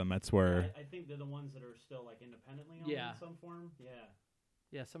lot of them. That's where... I think they're the ones that are still like independently owned in some form. Yeah.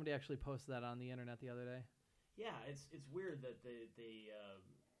 Yeah, somebody actually posted that on the internet the other day. Yeah, it's weird that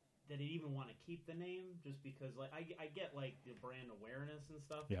that they even want to keep the name, just because like I get like the brand awareness and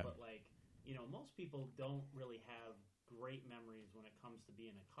stuff, but like most people don't really have great memories when it comes to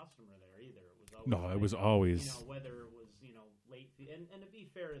being a customer there either. It was always whether it was late fee, and to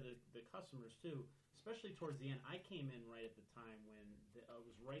be fair to the customers too, especially towards the end. I came in right at the time when it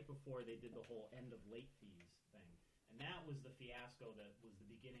was right before they did the whole end of late fees thing. And that was the fiasco that was the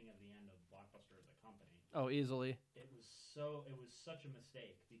beginning of the end of Blockbuster as a company. Oh, easily. It was such a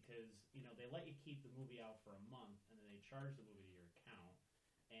mistake because, they let you keep the movie out for a month and then they charge the movie to your account.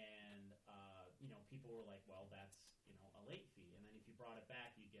 And, people were like, well, that's, a late fee. And then if you brought it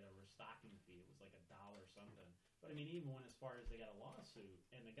back, you'd get a restocking fee. It was like $1 or something. But I mean, even when as far as they got a lawsuit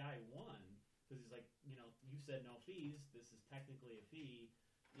and the guy won because he's like, you said no fees. This is technically a fee.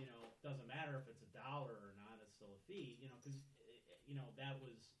 Doesn't matter if it's $1 or not. It's still a fee. Because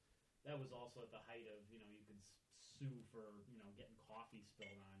that was also at the height of you could sue for getting coffee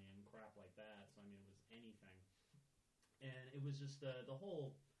spilled on you and crap like that. So I mean, it was anything. And it was just the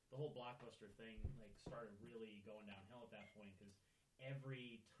whole Blockbuster thing started really going downhill at that point because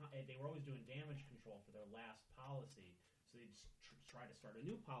every time they were always doing damage control for their last policy, so they'd try to start a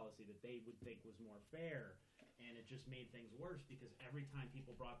new policy that they would think was more fair, and it just made things worse because every time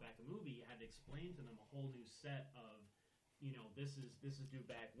people brought back a movie, you had to explain to them a whole new set of this is due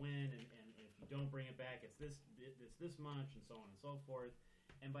back when, and if you don't bring it back, it's this much, and so on and so forth.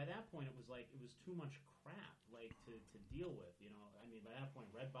 And by that point, it was too much crap to deal with. I mean, by that point,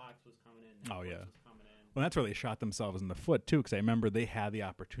 Redbox was coming in. Netflix was coming in. Well, that's where they shot themselves in the foot too, because I remember they had the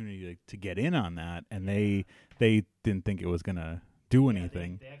opportunity to get in on that, and they didn't think it was gonna do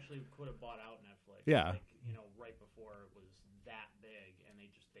anything. They actually could have bought out Netflix. Yeah. Right before it was that big, and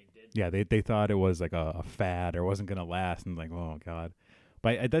they did. Yeah, they thought it was like a fad or wasn't gonna last, and oh god.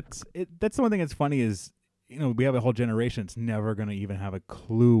 But that's the one thing that's funny is. We have a whole generation that's never going to even have a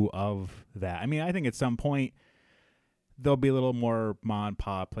clue of that. I mean, I think at some point there'll be a little more mom and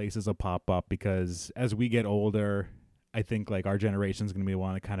pop places will pop up because as we get older, I think our generation's going to be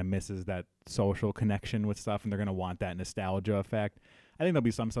one that kind of misses that social connection with stuff, and they're going to want that nostalgia effect. I think there'll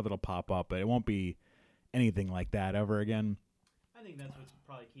be some stuff that'll pop up, but it won't be anything like that ever again. I think that's what's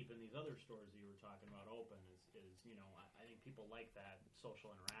probably keeping these other stores that you were talking about open is I think people like that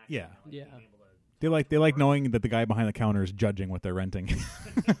social interaction. Yeah. Being able to They like knowing that the guy behind the counter is judging what they're renting.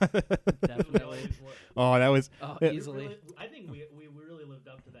 Definitely. Oh, that was easily. I think we really lived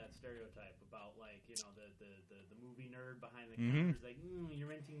up to that stereotype about the movie nerd behind the counter is you're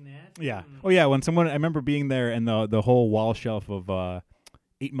renting that. Yeah. Oh yeah. When I remember being there and the whole wall shelf of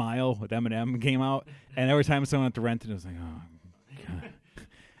 8 Mile with Eminem came out, and every time someone went to rent it, it was like, oh god.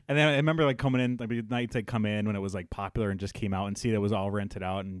 And then I remember coming in, nights I'd come in when it was popular and just came out and see that it was all rented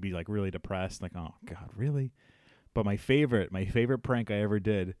out and be really depressed, oh god, really? But my favorite prank I ever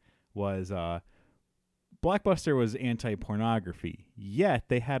did was Blockbuster was anti-pornography, yet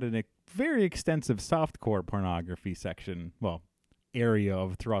they had a very extensive softcore pornography section, area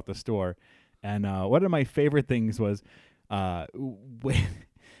of throughout the store. And one of my favorite things was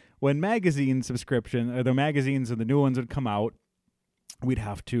when magazine subscription or the magazines or the new ones would come out, we'd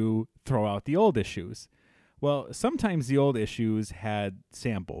have to throw out the old issues. Well, sometimes the old issues had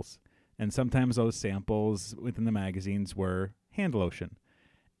samples, and sometimes those samples within the magazines were hand lotion.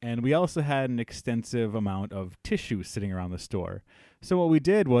 And we also had an extensive amount of tissue sitting around the store. So what we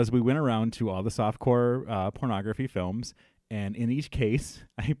did was we went around to all the softcore pornography films, and in each case,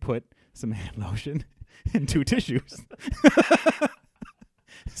 I put some hand lotion and 2 tissues.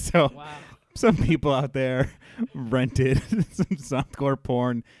 So wow. Some people out there rented some softcore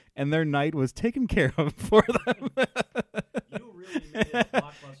porn, and their night was taken care of for them. You really made it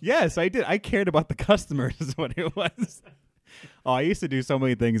Blockbuster. Yes, I did. I cared about the customers is what it was. Oh, I used to do so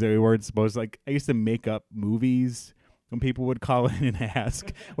many things that we weren't supposed to. I used to make up movies when people would call in and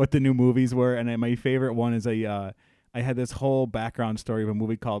ask what the new movies were. And my favorite one is I had this whole background story of a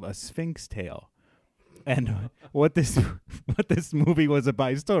movie called A Sphinx Tale. And what this movie was about,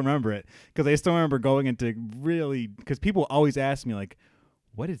 I still remember it because I still remember going into because people always ask me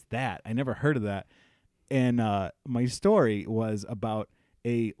what is that? I never heard of that. And my story was about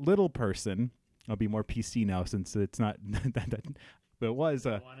a little person. I'll be more PC now since it's not that. But it was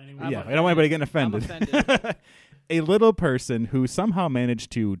I don't want anybody getting offended. I'm offended. A little person who somehow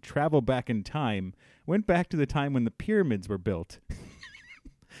managed to travel back in time, went back to the time when the pyramids were built.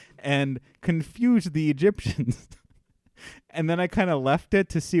 And confused the Egyptians. And then I kind of left it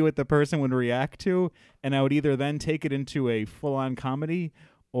to see what the person would react to, and I would either then take it into a full-on comedy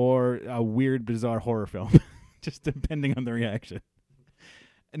or a weird, bizarre horror film, just depending on the reaction.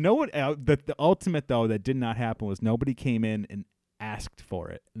 The ultimate, though, that did not happen was nobody came in and asked for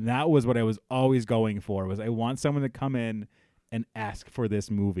it. And that was what I was always going for, was I want someone to come in and ask for this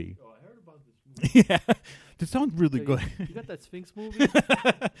movie. Oh, I heard about this movie. Yeah. It sounds really So good. You got that Sphinx movie?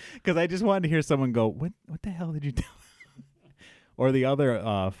 Because I just wanted to hear someone go, what the hell did you do? Or the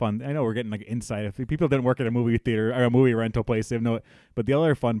other fun, I know we're getting like inside. If people didn't work at a movie theater or a movie rental place, they know it. But the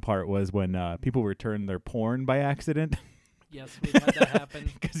other fun part was when people returned their porn by accident. Yes, we've had that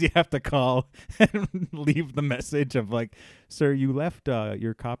happen. Because you have to call and leave the message of like, sir, you left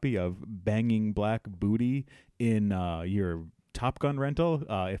your copy of Banging Black Booty in your Top Gun rental.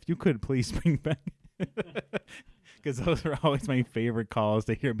 If you could please bring back. Because those are always my favorite calls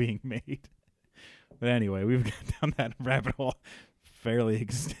to hear being made. But anyway, we've gone down that rabbit hole fairly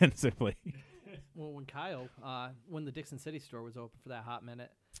extensively. Well, when the Dixon City store was open for that hot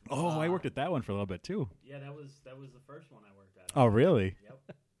minute. Oh, I worked at that one for a little bit too. Yeah, that was the first one I worked at. Oh, really?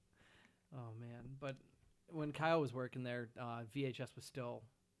 Yep. Oh man! But when Kyle was working there, VHS was still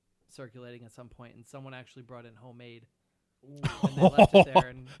circulating at some point, and someone actually brought in homemade. And they left it there,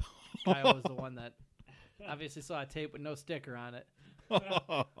 and Kyle was the one that obviously saw a tape with no sticker on it.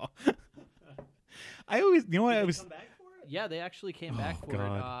 I always, you know what, Did I they was. come back for it? Yeah, they actually came back for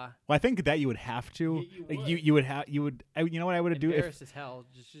God. it. Well, I think that you would have to. You would have. You would. You know what I would do if. Embarrassed as hell.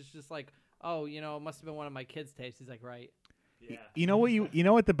 Just like, oh, it must have been one of my kids' tastes. He's like, right. Yeah. You know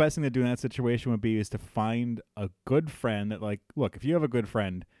what the best thing to do in that situation would be is to find a good friend that, like, look, if you have a good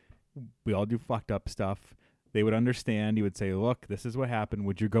friend, we all do fucked up stuff. They would understand. You would say, look, this is what happened.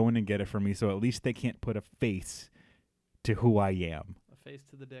 Would you go in and get it for me? So at least they can't put a face to who I am. A face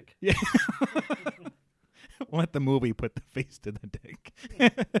to the dick. Yeah. Let the movie put the face to the dick.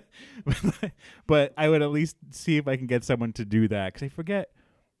 But I would at least see if I can get someone to do that. Because I forget.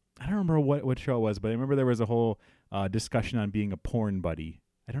 I don't remember what show it was, but I remember there was a whole discussion on being a porn buddy.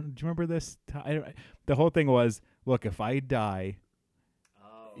 Do you remember this? The whole thing was, look, if I die,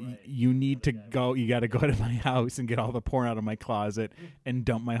 Right. you need to go. You got to go to my house and get all the porn out of my closet and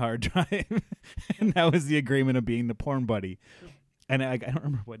dump my hard drive. And that was the agreement of being the porn buddy. And I don't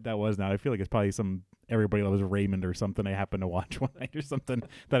remember what that was now. I feel like it's probably some Everybody Loves Raymond or something I happened to watch one night or something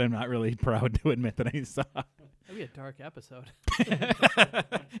that I'm not really proud to admit that I saw. That'd be a dark episode.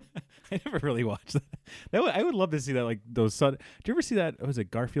 I never really watched that. I would love to see that. Like those. Did you ever see that? Was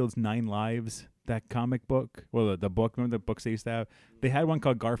it Garfield's 9 Lives? That comic book? Well, the book. Remember the books they used to have? They had one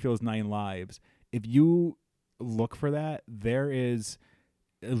called Garfield's 9 Lives. If you look for that, it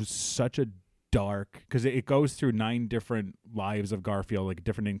was such a dark, because it goes through 9 different lives of Garfield, like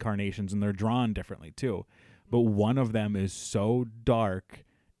different incarnations, and they're drawn differently too. But one of them is so dark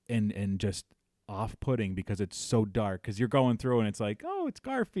and just off-putting because it's so dark, because you're going through and it's like, oh, it's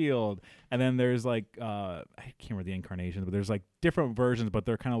Garfield, and then there's like I can't remember the incarnations, but there's like different versions, but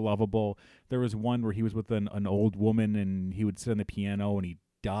they're kind of lovable. There was one where he was with an old woman and he would sit on the piano and he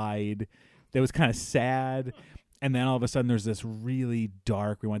died. That was kind of sad. And then all of a sudden there's this really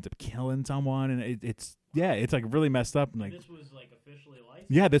dark, we went up killing someone, and it's like really messed up. And like, this was like officially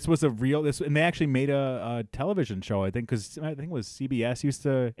licensed? Yeah, this was and they actually made a television show, I think, because I think it was CBS used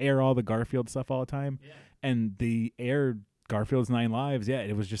to air all the Garfield stuff all the time. Yeah. And they aired Garfield's 9 Lives. Yeah,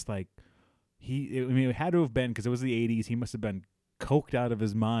 it was just like, it had to have been, because it was the 80s, he must have been coked out of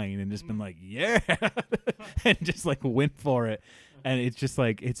his mind and just been like, yeah, and just like went for it. And it's just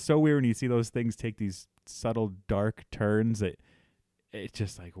like, it's so weird when you see those things take these subtle dark turns that it's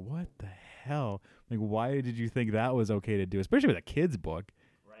just like, what the hell? Like, why did you think that was okay to do, especially with a kid's book?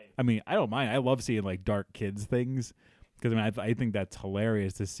 Right. I mean, I don't mind. I love seeing like dark kids things, because I think that's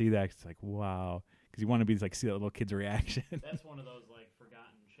hilarious to see that. It's like, wow, because you want to be like, see that little kid's reaction. That's one of those like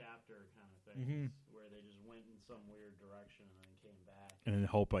forgotten chapter kind of things where they just went in some weird direction and then came back. And then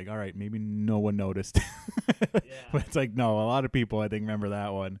hope like, all right, maybe no one noticed. Yeah. But it's like, no, a lot of people I think remember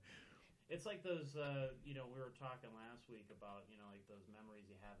that one. It's like those, we were talking last week about, like those memories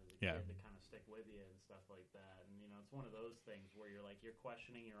you have as a Yeah. kid that kind of stick with you and stuff like that. And, it's one of those things where you're like, you're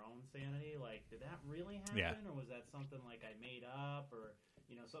questioning your own sanity. Like, did that really happen? Yeah. Or was that something like I made up? Or,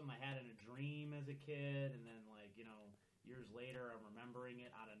 something I had in a dream as a kid? And then, like, years later, I'm remembering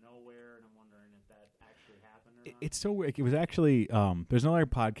it out of nowhere, and I'm wondering if that actually happened or not. It's so weird. It was actually, there's another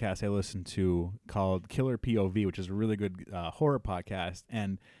podcast I listened to called Killer POV, which is a really good horror podcast.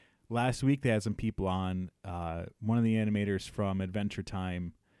 And last week they had some people on, one of the animators from Adventure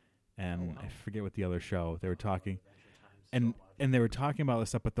Time, and I forget what the other show they were talking, and they were talking about this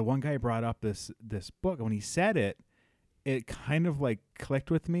stuff. But the one guy brought up this book, and when he said it, it kind of like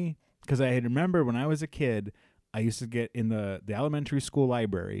clicked with me, because I had remembered when I was a kid, I used to get in the elementary school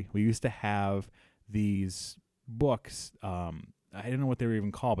library. We used to have these books. I don't know what they were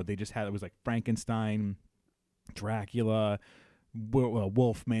even called, but they just had, it was like Frankenstein, Dracula,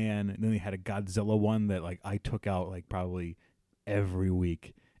 Wolfman, and then they had a Godzilla one that like I took out like probably every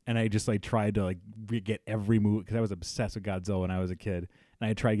week, and I just like tried to like get every movie, because I was obsessed with Godzilla when I was a kid, and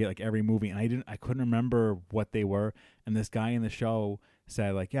I tried to get like every movie, and I couldn't remember what they were. And this guy in the show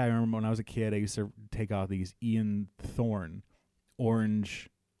said like, yeah, I remember when I was a kid, I used to take out these Ian Thorne orange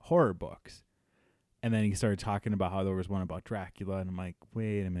horror books. And then he started talking about how there was one about Dracula, and I'm like,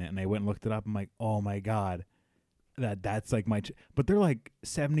 wait a minute. And I went and looked it up. I'm like, oh my God, that's like but they're like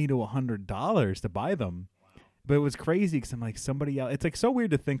 $70 to $100 to buy them. Wow. But it was crazy because I'm like, somebody else. It's like so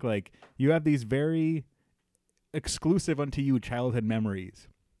weird to think like you have these very exclusive unto you childhood memories.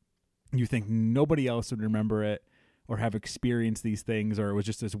 You think nobody else would remember it or have experienced these things, or it was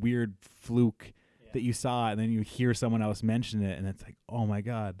just this weird fluke that you saw, and then you hear someone else mention it, and it's like, oh my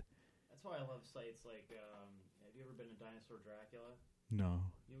God. That's why I love sites like, have you ever been to Dinosaur Dracula? No.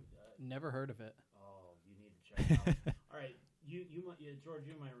 Never heard of it. Oh, you need to check it out. All right, George,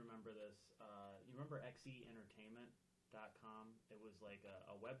 you might remember this. You remember xeentertainment.com? It was like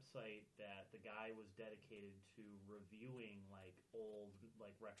a website that the guy was dedicated to reviewing like old,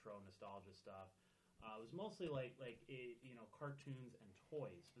 like retro nostalgia stuff. It was mostly like cartoons and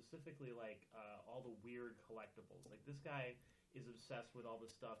toys, specifically like all the weird collectibles. Like this guy is obsessed with all the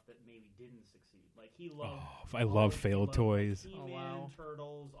stuff that maybe didn't succeed. Like he loved. Oh, I love failed toys. Like He-Man,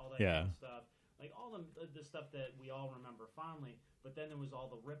 Turtles, all that kind of stuff. Like all the stuff that we all remember fondly. But then there was all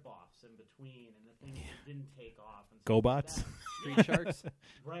the rip-offs in between, and the things that didn't take off. And GoBots? Street Sharks?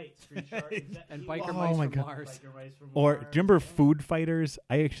 Right, Street Sharks. And Biker Mice from Mars. Biker Mice from Or Mars. do you remember Food Fighters?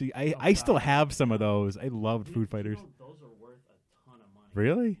 I still have some of those. I loved Food Fighters. Those are worth a ton of money.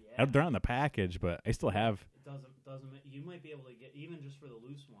 Really? Yeah. They're on the package, but I still have. It doesn't. You might be able to get even just for the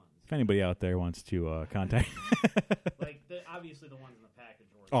loose ones. If anybody out there wants to contact. Like obviously the ones in the package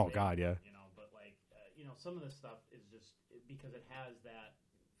are worth. Oh God, yeah. But like some of this stuff is just because it has that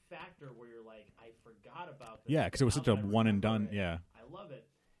factor where you're like, I forgot about this. Yeah, because it was such a one and done. It. Yeah. I love it.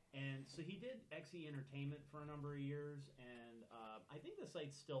 And so he did XE Entertainment for a number of years, and I think the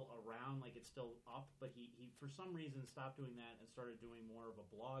site's still around, like it's still up, but he for some reason stopped doing that and started doing more of a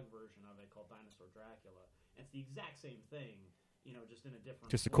blog version of it called Dinosaur Dracula. And it's the exact same thing, just in a different.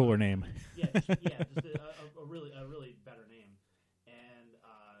 Just a cooler name. Just a really better name. And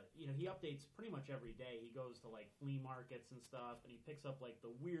he updates pretty much every day. He goes to like flea markets and stuff, and he picks up like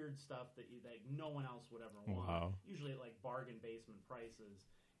the weird stuff that no one else would ever want. Wow. Usually at like bargain basement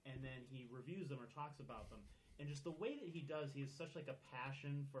prices. And then he reviews them or talks about them. And just the way that he does, he has such like a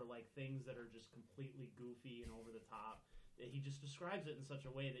passion for like things that are just completely goofy and over the top, that he just describes it in such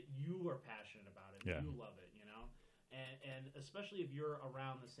a way that you are passionate about it. Yeah. You love it, And especially if you're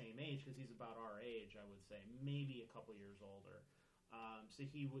around the same age, because he's about our age, I would say, maybe a couple years older. So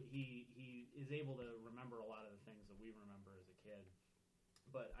he is able to remember a lot of the things that we remember as a kid.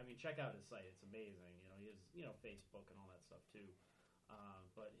 But I mean, check out his site; it's amazing. He has Facebook and all that stuff too.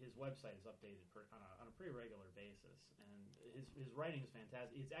 But his website is updated on a pretty regular basis, and his writing is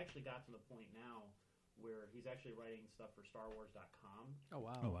fantastic. It's actually got to the point now where he's actually writing stuff for StarWars.com. Oh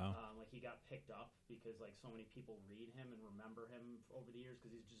wow! Oh wow! Like he got picked up because like so many people read him and remember him over the years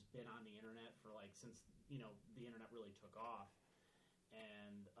because he's just been on the internet for like since the internet really took off.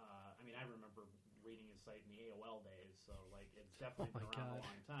 And I mean, I remember reading his site in the AOL days, so like it's definitely been around a long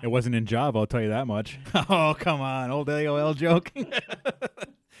time. It wasn't in Java, I'll tell you that much. Oh, come on, old AOL joke.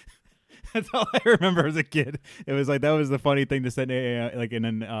 That's all I remember as a kid. It was like that was the funny thing to send like in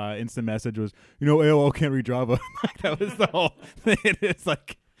an instant message was, AOL can't read Java. That was the whole thing. It's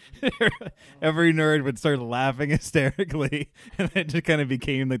like every nerd would start laughing hysterically, and it just kind of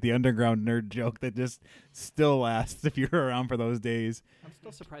became like the underground nerd joke that just still lasts if you're around for those days. I'm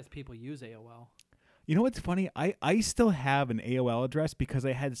still surprised people use AOL. You know what's funny? I still have an AOL address because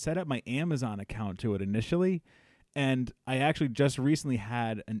I had set up my Amazon account to it initially, and I actually just recently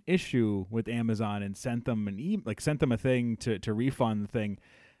had an issue with Amazon and sent them a thing to refund the thing.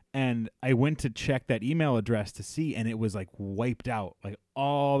 And I went to check that email address to see, and it was like wiped out. Like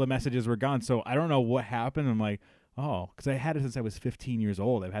all the messages were gone. So I don't know what happened. I'm like, oh, because I had it since I was 15 years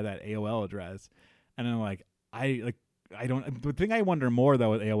old. I've had that AOL address, and I'm like, I don't. The thing I wonder more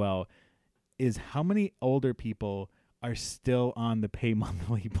though with AOL is how many older people are still on the pay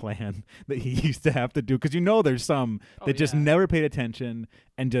monthly plan that he used to have to do. Because there's some that just never paid attention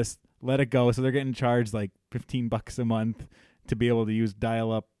and just let it go. So they're getting charged like $15 a month to be able to use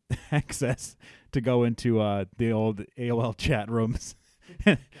dial-up access to go into the old AOL chat rooms.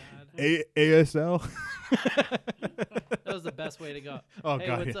 ASL. That was the best way to go. Oh, hey,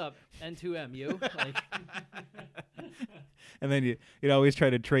 God, what's up? N2MU? And then you'd always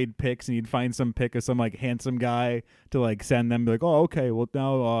try to trade pics, and you'd find some pic of some like handsome guy to like send them. Be like, oh, okay, well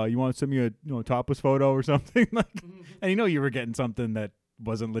now you want to send me a topless photo or something like, and you were getting something that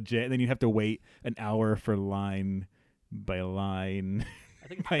wasn't legit. And then you have to wait an hour for line by line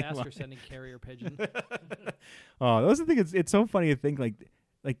think it's faster sending carrier pigeon. Oh, those are the things. It's so funny to think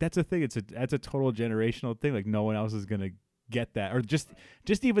like that's a thing. That's a total generational thing. Like no one else is gonna get that, or just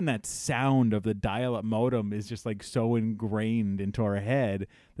even that sound of the dial-up modem is just like so ingrained into our head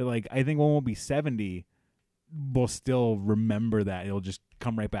that like I think when we'll be 70, we'll still remember that. It'll just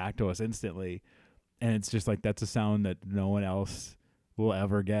come right back to us instantly, and it's just like that's a sound that no one else will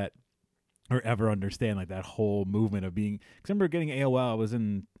ever get or ever understand. Like that whole movement of being. Because I remember getting AOL. I was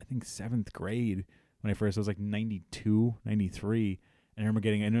in I think 7th grade when I first. It was like 92, 93. And I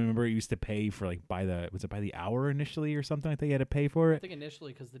remember it used to pay for like was it by the hour initially or something like that you had to pay for it? I think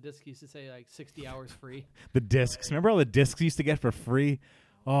initially because the disc used to say like 60 hours free. The discs. Remember all the discs you used to get for free?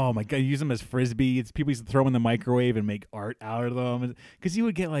 Oh my God, you use them as frisbees. People used to throw them in the microwave and make art out of them. Because you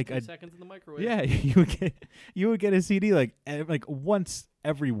would get like 2 seconds in the microwave. Yeah, you would get a CD like once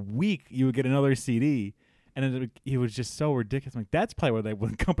every week. You would get another CD. And it was just so ridiculous. I'm like, that's probably where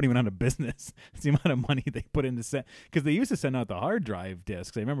the company went out of business. It's the amount of money they put into send, because they used to send out the hard drive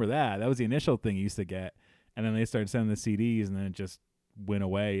discs. I remember that. That was the initial thing you used to get, and then they started sending the CDs, and then it just went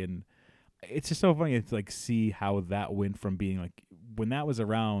away. And it's just so funny to like see how that went from being like when that was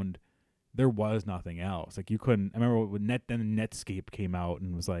around, there was nothing else. Like you couldn't. I remember when Netscape came out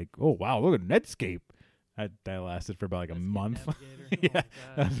and was like, oh wow, look at Netscape. That lasted for about like a month. Yeah,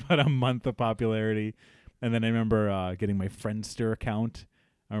 that was about a month of popularity. And then I remember getting my Friendster account.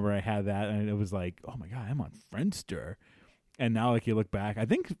 I remember I had that, and it was like, oh my God, I'm on Friendster. And now, like you look back, I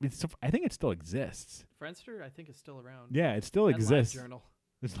think it still exists. Friendster, I think, is still around. Yeah, it still exists. LiveJournal.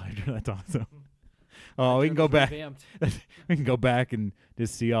 It's LiveJournal. That's awesome. Oh, we can go back. We can go back and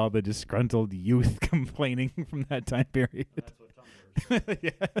just see all the disgruntled youth complaining from that time period. That's what Tumblr is.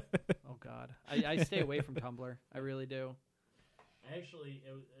 Yeah. Oh God, I stay away from Tumblr. I really do. Actually,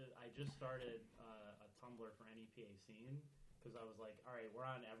 I just started a Tumblr for NEPA scene because I was like, all right, we're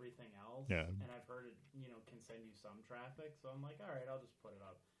on everything else, and I've heard it, can send you some traffic, so I'm like, all right, I'll just put it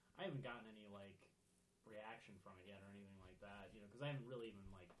up. I haven't gotten any like reaction from it yet or anything like that, because I haven't really even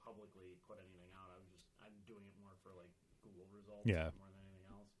like publicly put anything out. I'm doing it more for like Google results more than anything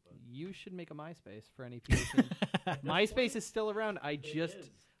else. But you should make a MySpace for NEPA scene. MySpace is still around.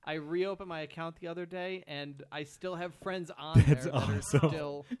 I reopened my account the other day, and I still have friends on there that are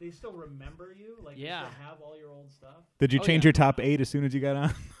still. They still remember you? Like, you still have all your old stuff? Did you change your top 8 as soon as you got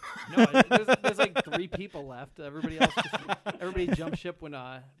on? No, there's like 3 people left. Everybody jumped ship when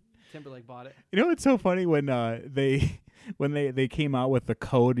Timberlake bought it. You know, it's so funny when they came out with the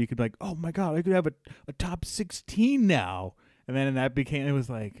code. You could be like, oh my God, I could have a top 16 now, and then it was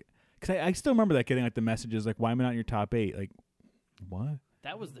like, because I still remember that getting like the messages like, why am I not in your top 8? Like, what?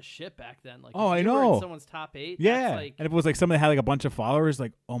 That was the shit back then. Like, oh, if I you know. were in someone's top 8. Yeah, that's like, and if it was like somebody that had like a bunch of followers,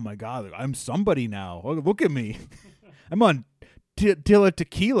 like, oh my God, like, I'm somebody now. Oh, look at me, I'm on Tilla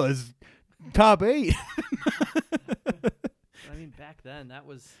Tequila's top 8. I mean, back then that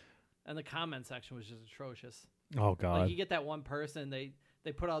was, and the comment section was just atrocious. Oh God, like you get that one person they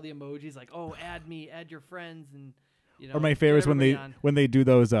put all the emojis like, oh, add me, add your friends, and Or my favorite is when they do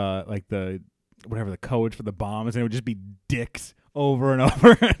those like the codes for the bombs, and it would just be dicks over and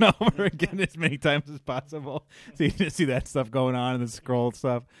over and over again as many times as possible. So you just see that stuff going on and the scroll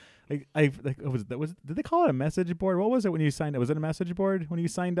stuff. Did they call it a message board? What was it when you signed? Was it a message board when you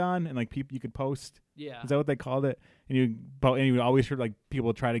signed on and like people you could post? Yeah, is that what they called it? And you would always hear like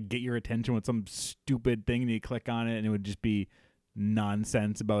people try to get your attention with some stupid thing, and you click on it, and it would just be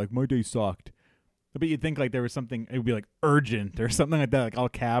nonsense about like my day sucked. But you'd think like there was something, it would be like urgent or something like that, like all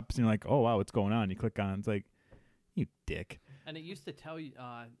caps, and you're like, oh wow, what's going on? You click on it, it's like, you dick. And it used to tell you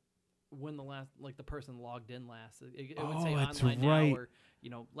when the person logged in last. It would say online now, or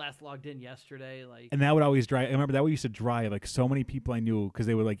last logged in yesterday. Like, and that would always drive. I remember that used to drive like so many people I knew, because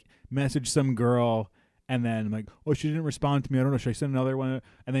they would like message some girl, and then like, oh, she didn't respond to me. I don't know. Should I send another one?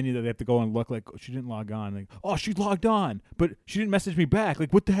 And then they have to go and look like, oh, she didn't log on. Like, oh, she logged on, but she didn't message me back.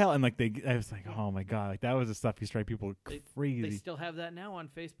 Like, what the hell? And like I was like, oh my God, like that was the stuff used to drive people crazy. They still have that now on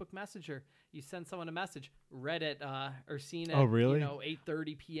Facebook Messenger. You send someone a message, read it or seen it. Oh, really?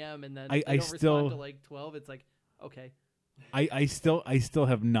 8:30 p.m. and then I don't still respond to like 12. It's like, okay. I still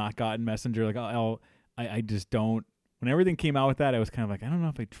have not gotten Messenger. Like I just don't. When everything came out with that, I was kind of like, I don't know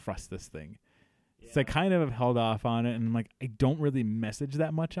if I trust this thing. So I kind of have held off on it, and I'm like, I don't really message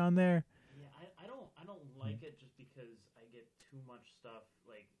that much on there. Yeah, I don't like it just because I get too much stuff.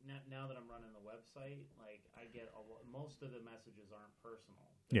 Like now that I'm running the website, like I get most of the messages aren't personal.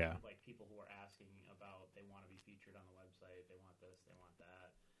 They're like people who are asking about, they want to be featured on the website, they want this, they want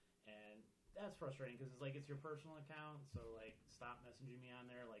that, and that's frustrating because it's like it's your personal account, so like stop messaging me on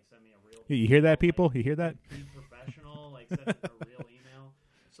there. Like send me a real. You hear that, people? Like, you hear that? Be professional. Like send me a real email.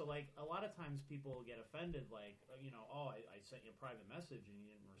 So like a lot of times people get offended. Like oh I sent you a private message and you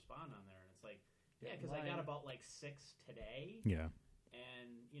didn't respond on there, and it's like yeah because I got about like 6 today. Yeah. And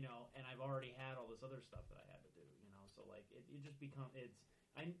and I've already had all this other stuff that I had to do. So like it just becomes a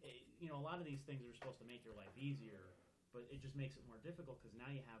lot of these things are supposed to make your life easier. But it just makes it more difficult because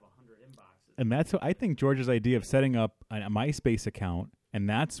now you have 100 inboxes. And that's what I think George's idea of setting up a MySpace account, and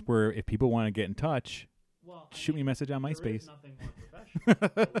that's where if people want to get in touch, shoot me a message on MySpace. There is nothing more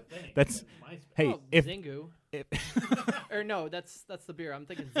professional. That's MySpace. hey, if Zingu, or no, that's the beer. I'm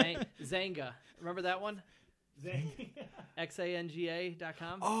thinking Zanga. Remember that one?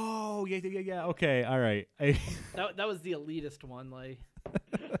 Xanga.com. Oh yeah. Okay, all right. That was the elitist one. Like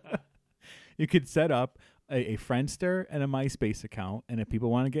you could set up a Friendster and a MySpace account, and if people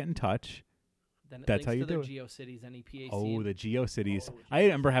want to get in touch, then that's how you do it. GeoCities, NEPAC. Oh, the GeoCities. I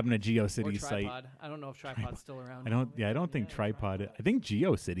remember having a GeoCities site. I don't know if Tripod's still around. I don't think Tripod. I think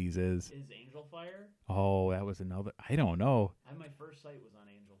GeoCities is. Is Angel Fire? Oh, that was another. I don't know. My first site was on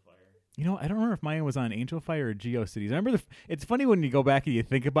Angel Fire. I don't remember if mine was on Angel Fire or GeoCities. I remember it's funny when you go back and you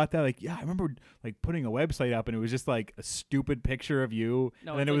think about that. Like, yeah, I remember like putting a website up and it was just like a stupid picture of you.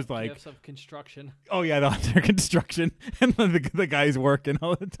 No, and then it was like gifs of construction. Oh yeah, the construction and the guys working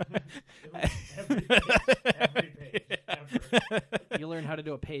all the time. Every page. You learn how to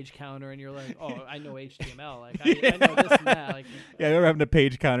do a page counter, and you're like, oh, I know HTML. Like I know this and that. Like, yeah, I remember having a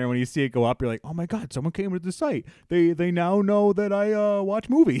page counter. When you see it go up, you're like, oh my god, someone came to the site. They now know that I watch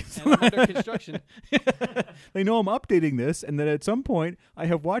movies. And I'm under construction. They know I'm updating this, and that at some point I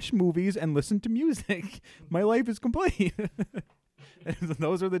have watched movies and listened to music. My life is complete. And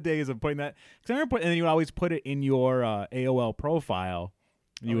those are the days of putting that. Because I remember and then you would always put it in your AOL profile.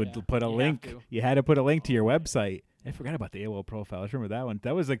 You would put a link. You had to put a link to your website. I forgot about the AOL profile. I remember that one.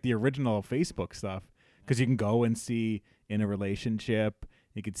 That was like the original Facebook stuff because you can go and see in a relationship.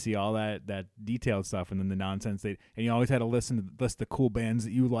 You could see all that detailed stuff and then the nonsense. And you always had to list the cool bands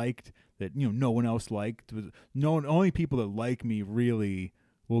that you liked that no one else liked. Only people that like me really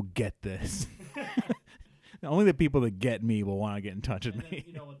will get this. Only the people that get me will want to get in touch with me.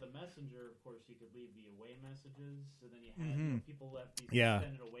 Then, with the messenger, of course, you could leave the away messages. So then you had people left these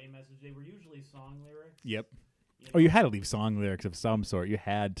extended away messages. They were usually song lyrics. Yep. You had to leave song lyrics of some sort. You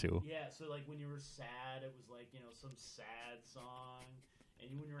had to. Yeah, so like when you were sad, it was like, some sad song.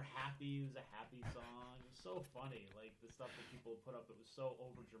 And when you were happy, it was a happy song. It was so funny, like the stuff that people put up. It was so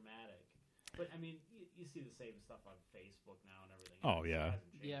overdramatic. But I mean, you see the same stuff on Facebook now and everything. Oh yeah,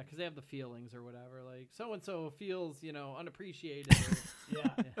 yeah, because they have the feelings or whatever. Like so and so feels, unappreciated. Or,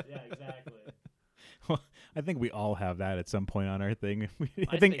 yeah, exactly. Well, I think we all have that at some point on our thing.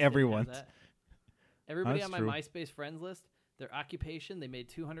 I think everyone. Everybody on my MySpace friends list, their occupation, they made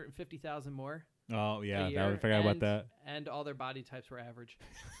 250,000 more. Oh yeah, I forgot about that. And all their body types were average.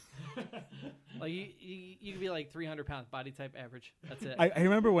 Like you could be like 300 pounds, body type average. That's it. I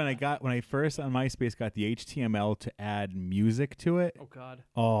remember when I first on MySpace got the HTML to add music to it. Oh God.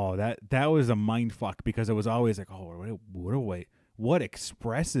 Oh, that was a mind fuck because it was always like, oh, what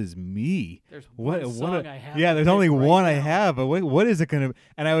expresses me? There's one song I have. Yeah, there's only one I have. But what is it gonna?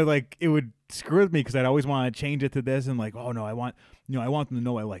 And I would like it would screw with me because I'd always want to change it to this and like, oh no, I want them to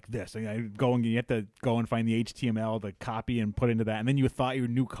know I like this. And I go and you have to go and find the HTML to copy and put into that, and then you thought you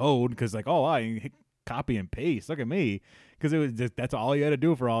knew code because like, oh, I hit copy and paste. Look at me, because it was just that's all you had to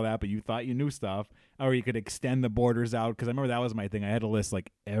do for all that. But you thought you knew stuff, or you could extend the borders out. Because I remember that was my thing. I had to list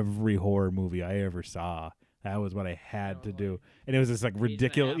like every horror movie I ever saw. That was what I had to do. And it was this like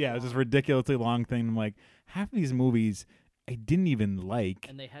ridiculous. Yeah, it was this ridiculously long thing. I'm like, half of these movies I didn't even like.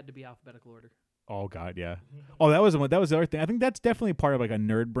 And they had to be alphabetical order. Oh God, yeah. Oh, that was the other thing. I think that's definitely part of like a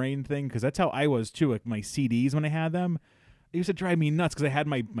nerd brain thing because that's how I was too. Like my CDs when I had them, it used to drive me nuts because I had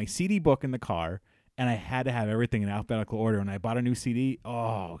my CD book in the car and I had to have everything in alphabetical order. And I bought a new CD.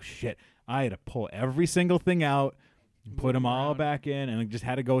 Oh shit, I had to pull every single thing out. Put them all back in, and I just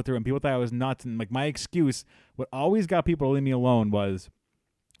had to go through. And people thought I was nuts. And like my excuse, what always got people to leave me alone was,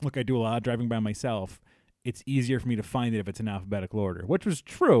 look, I do a lot of driving by myself. It's easier for me to find it if it's in alphabetical order, which was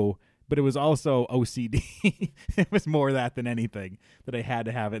true, but it was also OCD. It was more that than anything that I had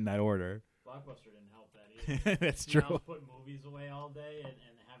to have it in that order. Blockbuster didn't help that either. That's true. I was putting movies away all day and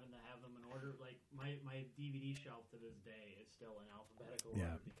having to have them in order. Like my DVD shelf to this day is still in alphabetical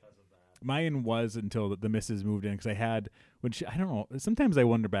order because of that. Mine was until the missus moved in because I had, which I don't know. Sometimes I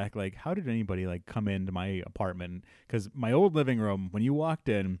wonder back, like, how did anybody like come into my apartment? Because my old living room, when you walked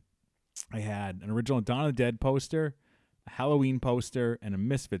in, I had an original Dawn of the Dead poster, a Halloween poster, and a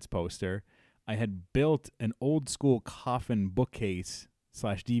Misfits poster. I had built an old school coffin bookcase /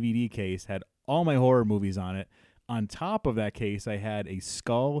 DVD case, had all my horror movies on it. On top of that case, I had a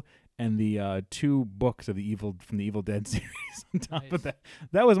skull and the 2 books of from the Evil Dead series on top of that.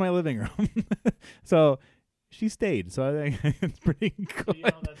 That was my living room. So she stayed. So I think it's pretty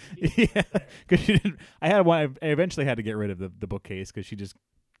good. Yeah, because she didn't. I had one. I eventually had to get rid of the bookcase because she just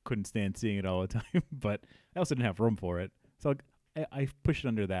couldn't stand seeing it all the time. But I also didn't have room for it. So I pushed it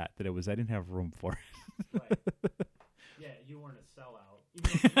under that I didn't have room for it. Right. Yeah, you weren't a sellout.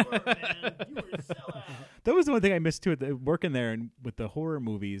 You were, man. You were a sellout. That was the one thing I missed too, working there and with the horror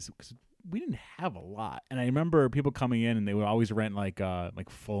movies, because we didn't have a lot. And I remember people coming in and they would always rent like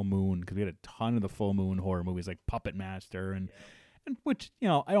Full Moon, because we had a ton of the Full Moon horror movies, like Puppet Master and which,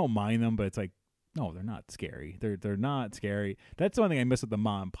 I don't mind them, but it's like, no, they're not scary. They're not scary. That's the one thing I miss with the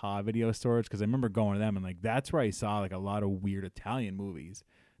mom and pa video stores, because I remember going to them and like that's where I saw like a lot of weird Italian movies,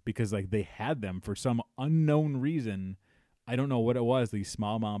 because like they had them for some unknown reason. I don't know what it was. These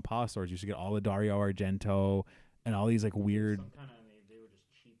small mom and pop stores used to get all the Dario Argento and all these like weird. Some kind of, they were just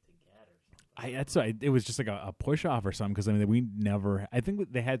cheap to get or something. It was just like a push off or something, because I mean we never. I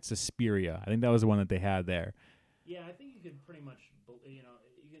think they had Suspiria. I think that was the one that they had there. Yeah, I think you could pretty much, you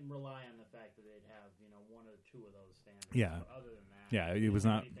can rely on the fact that they'd have 1 or 2 of those standards. Yeah. But other than that, it was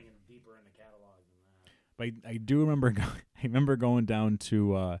not anything deeper in the catalog than that. But I do remember. I remember going down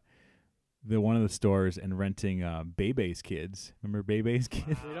to. One of the stores and renting Bebe's Kids. Remember Bebe's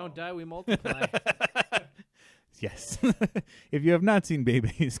Kids? We don't die, we multiply. Yes. If you have not seen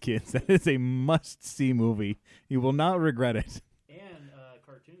Bebe's Kids, that is a must-see movie. You will not regret it. And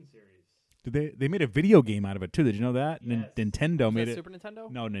cartoon series. Did they made a video game out of it too? Did you know that? Yes. Nintendo made it. Super Nintendo?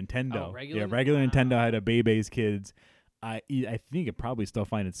 No, Nintendo. Oh, regular? Yeah, regular Nintendo had a Bebe's Kids. I think you probably still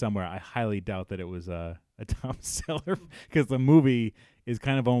find it somewhere. I highly doubt that it was a top seller, because the movie is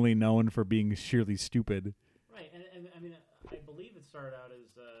kind of only known for being sheerly stupid. Right, and I mean, I believe it started out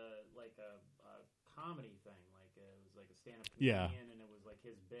as like a comedy thing, like it was like a stand-up comedian, and it was like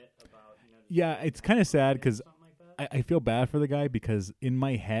his bit about Yeah, it's kind of sad because like I feel bad for the guy, because in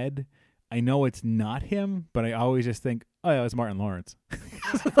my head I know it's not him, but I always just think, oh yeah, it's Martin Lawrence.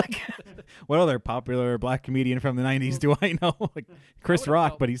 Like, what other popular black comedian from the 90s do I know? Like Chris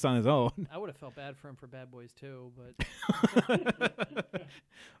Rock, but he's on his own. I would have felt bad for him for Bad Boys too, but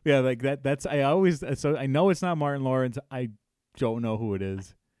yeah, like that's I always, so I know it's not Martin Lawrence. I don't know who it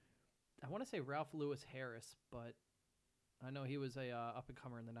is. I want to say Ralph Lewis Harris, but I know he was a up and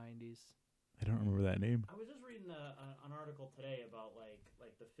comer in the 90s. I don't remember that name. I was just reading an article today about like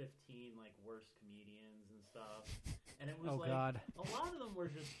the 15 like worst comedians and stuff, and it was God. A lot of them were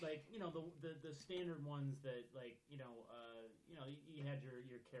just like the standard ones that like you had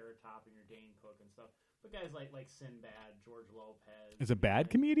your Carrot Top and your Dane Cook and stuff, but guys like Sinbad, George Lopez. Is a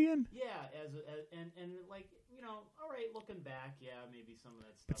bad comedian? Yeah, and like all right, looking back, yeah, maybe some of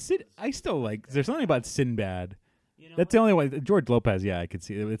that stuff. But I still like. There's something about Sinbad. You know, That's the only way. George Lopez, yeah, I could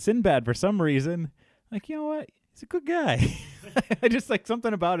see it. It's Sinbad for some reason. Like, you know what? He's a good guy. I just like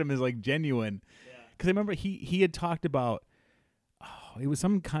something about him is like genuine. Yeah. Because I remember he had talked about, it was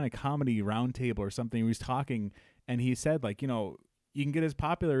some kind of comedy roundtable or something. He was talking and he said like, you can get as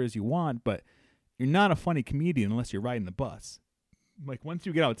popular as you want, but you're not a funny comedian unless you're riding the bus. Like once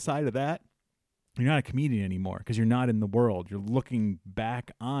you get outside of that, you're not a comedian anymore because you're not in the world. You're looking back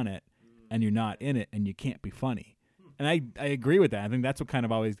on it and you're not in it and you can't be funny. And I agree with that. I think that's what kind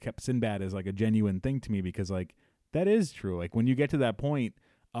of always kept Sinbad as like a genuine thing to me, because like that is true. Like when you get to that point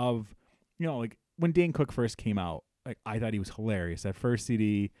of, like when Dane Cook first came out, like I thought he was hilarious. That first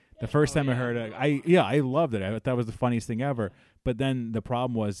CD, the first time I heard it, I loved it. I thought that was the funniest thing ever. But then the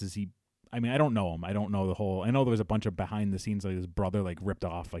problem was I don't know him. I don't know the whole. I know there was a bunch of behind the scenes, like his brother like ripped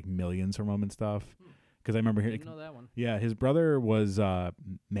off like millions from him and stuff. Because I remember hearing, know that one. Yeah, his brother was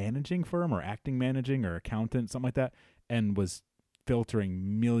managing for him or acting managing or accountant, something like that, and was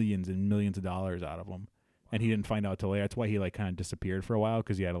filtering millions and millions of dollars out of him. And he didn't find out till later. That's why he like kind of disappeared for a while,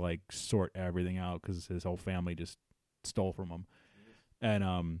 because he had to like sort everything out because his whole family just stole from him.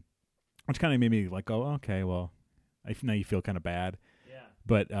 And which kind of made me like, oh, okay, well, now you feel kind of bad. Yeah.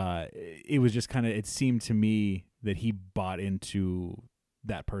 But it was just kind of, it seemed to me that he bought into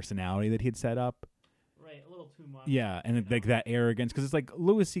that personality that he had set up. Right, a little too much. Yeah, and like that arrogance, because it's like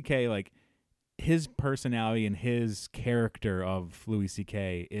Louis C.K., like his personality and his character of Louis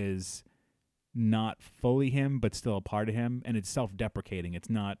C.K. is not fully him, but still a part of him, and it's self-deprecating. It's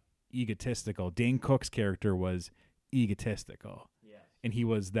not egotistical. Dane Cook's character was egotistical. Yes. And he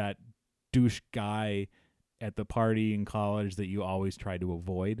was that douche guy at the party in college that you always try to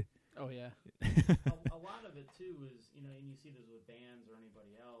avoid. Oh yeah. A lot of it too is, you know, and you see this with bands or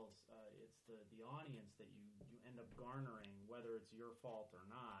anybody else. It's the audience that you end up garnering, whether it's your fault or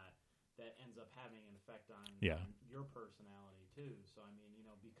not, that ends up having an effect on your personality too. So I mean, you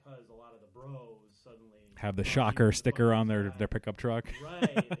know, because a lot of the bros suddenly have the shocker sticker on their pickup truck.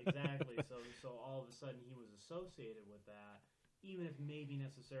 Right, exactly. So all of a sudden he was associated with that, even if maybe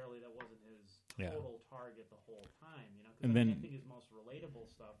necessarily that wasn't his total target the whole time, you know. Because I think his most relatable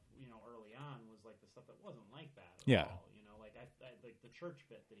stuff, you know, early on was like the stuff that wasn't like that at all. You know, like I like the church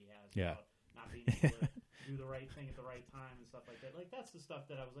bit that he has about not being able to do the right thing at the right time and stuff like that. Like that's the stuff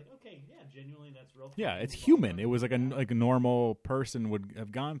that I was like, okay, yeah, genuinely, that's real. Yeah, it's human. It was like a normal person would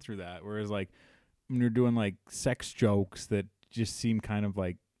have gone through that. Whereas like when you're doing like sex jokes that just seem kind of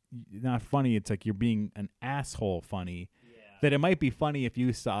like not funny, it's like you're being an asshole funny. That it might be funny if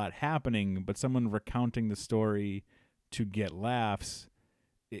you saw it happening, but someone recounting the story to get laughs,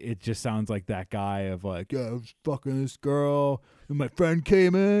 it just sounds like that guy of like, yeah, I was fucking this girl, and my friend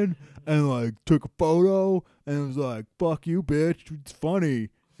came in and like took a photo, and it was like, fuck you, bitch, it's funny.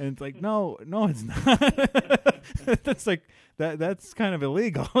 And it's like, no, it's not. That's like that's kind of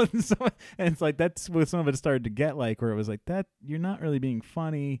illegal. And it's like that's what some of it started to get like, where it was like that you're not really being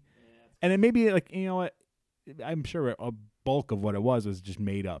funny, and it may be like, you know what, I'm sure a bulk of what it was just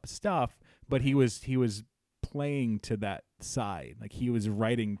made up stuff, but he was playing to that side, like he was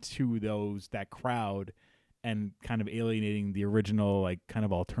writing to that crowd and kind of alienating the original like kind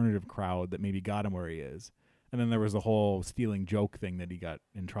of alternative crowd that maybe got him where he is. And then there was the whole stealing joke thing that he got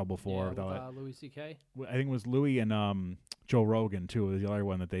in trouble for. With, Louis C.K. I think it was Louis and Joe Rogan too was the other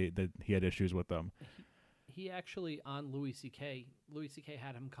one that he had issues with them. He actually on Louis C.K.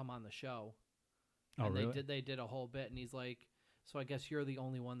 had him come on the show. Oh, and really? They did a whole bit, and he's like, so I guess you're the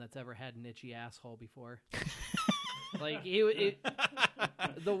only one that's ever had an itchy asshole before. Like,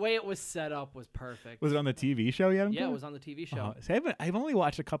 the way it was set up was perfect. Was it on the TV show yet? Yeah, it was on the TV show. So I've only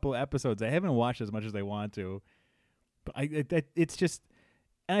watched a couple of episodes. I haven't watched as much as I want to. But it's just,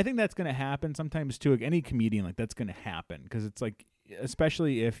 and I think that's going to happen sometimes too. Like any comedian, like that's going to happen because it's like,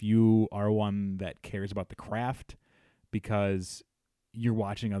 especially if you are one that cares about the craft, because you're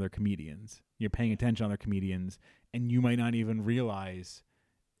watching other comedians, you're paying attention to other comedians, and you might not even realize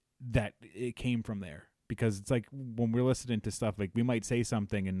that it came from there. Because it's like when we're listening to stuff, like we might say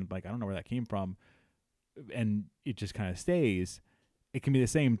something and like, I don't know where that came from, and it just kind of stays. It can be the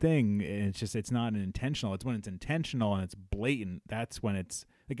same thing, and it's not an intentional. It's when it's intentional and it's blatant. That's when it's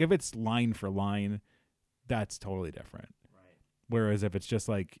like, if it's line for line, that's totally different. Right. Whereas if it's just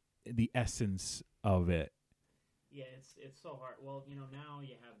like the essence of it. Yeah, it's so hard. Well, you know, now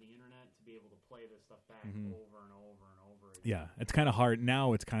you have the internet to be able to play this stuff back over and over and over again. Yeah, it's kind of hard.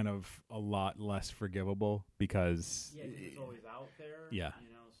 Now it's kind of a lot less forgivable because... Yeah, it's always out there. Yeah.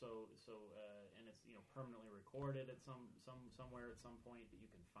 You know, so and it's, you know, permanently recorded at somewhere at some point that you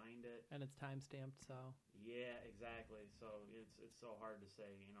can find it. And it's time-stamped, so... Yeah, exactly. So it's so hard to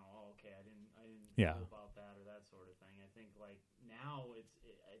say, you know, oh, okay, I didn't know about that or that sort of thing. I think like now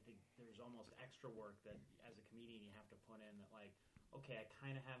I think there's almost extra work that as a comedian you have to put in that like, okay, I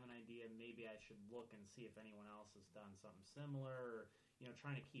kind of have an idea. Maybe I should look and see if anyone else has done something similar, or, you know,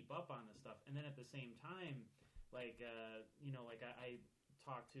 trying to keep up on this stuff. And then at the same time, like, you know, like I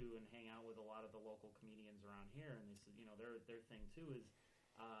talk to and hang out with a lot of the local comedians around here, and this, you know, their thing too is,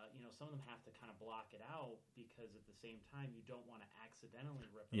 you know, some of them have to kind of block it out because at the same time you don't want to accidentally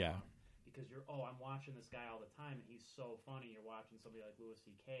rip it off. Because I'm watching this guy all the time and he's so funny. You're watching somebody like Louis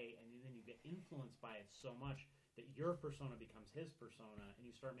C.K. and then you get influenced by it so much that your persona becomes his persona and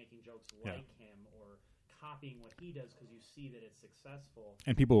you start making jokes like him or copying what he does because you see that it's successful.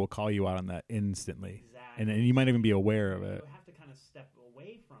 And people will call you out on that instantly. Exactly. And you might even be aware of it. You have to kind of step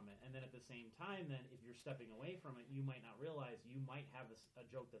away from it. And then at the same time, then if you're stepping away from it, you might not realize you might have a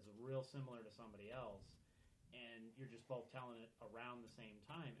joke that's real similar to somebody else. And you're just both telling it around the same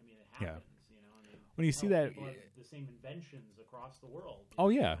time. I mean, it happens, you know. I mean, when you see that, people have the same inventions across the world. Oh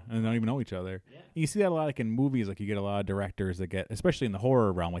yeah, and they don't even know each other. Yeah. You see that a lot, like in movies. Like you get a lot of directors that get, especially in the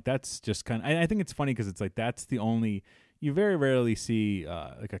horror realm. Like that's just kind of. I think it's funny because it's like that's the only. You very rarely see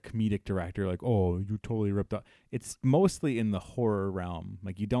like a comedic director like, oh, you totally ripped up. It's mostly in the horror realm.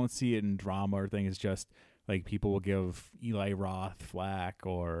 Like you don't see it in drama or thing. It's just like people will give Eli Roth flack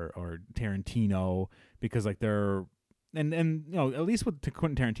or Tarantino because like they're and you know, at least with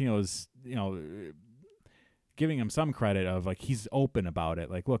Quentin Tarantino is, you know, giving him some credit of like he's open about it.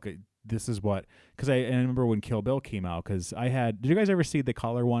 Like, look, this is what, because I remember when Kill Bill came out, because did you guys ever see The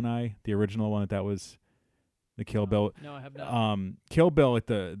Collar One Eye, the original one that was the Kill Bill? No, I have not. Kill Bill, like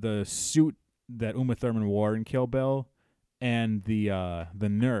the suit that Uma Thurman wore in Kill Bill and the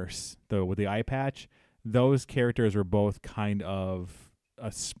nurse, with the eye patch, those characters were both kind of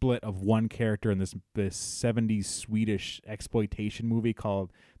a split of one character in this 70s Swedish exploitation movie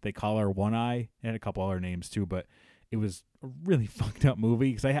called They Call Her One Eye, and a couple other names too, but it was a really fucked up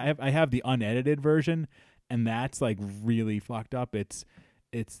movie because I have the unedited version, and that's like really fucked up. It's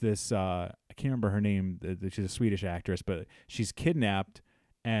this I can't remember her name. She's a Swedish actress, but she's kidnapped,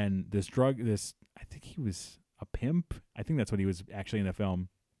 and this I think he was a pimp. I think that's what he was actually in the film,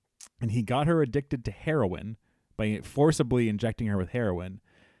 and he got her addicted to heroin by forcibly injecting her with heroin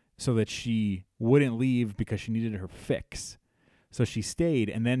so that she wouldn't leave because she needed her fix. So she stayed,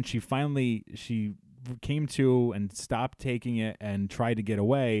 and then she came to and stopped taking it and tried to get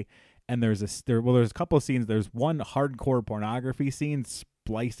away. And there's a couple of scenes. There's one hardcore pornography scene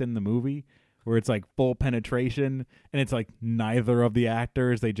spliced in the movie where it's like full penetration, and it's like neither of the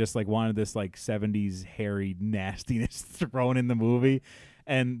actors. They just like wanted this like 70s hairy nastiness thrown in the movie.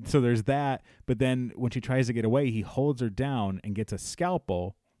 And so there's that. But then when she tries to get away, he holds her down and gets a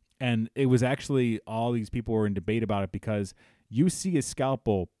scalpel. And it was actually, all these people were in debate about it because you see a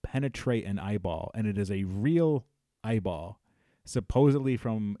scalpel penetrate an eyeball, and it is a real eyeball, supposedly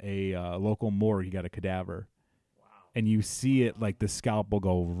from a local morgue. He got a cadaver. Wow. And you see it, like the scalpel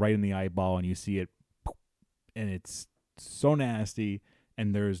go right in the eyeball, and you see it, and it's so nasty,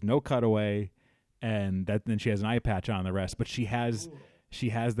 and there's no cutaway, and then she has an eye patch on the rest. But she has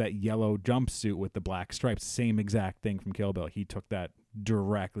that yellow jumpsuit with the black stripes, same exact thing from Kill Bill. He took that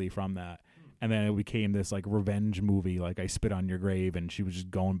directly from that. And then it became this like revenge movie, like I Spit on Your Grave, and she was just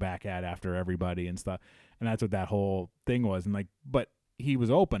going back after everybody and stuff. And that's what that whole thing was. And like, but he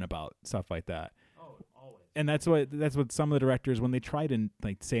was open about stuff like that. Oh, always. And that's what some of the directors, when they try to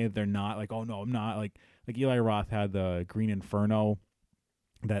like say that they're not, like, oh no, I'm not, like Eli Roth had the Green Inferno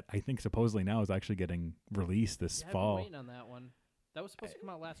that I think supposedly now is actually getting released this fall. I've been waiting on that one. That was supposed to come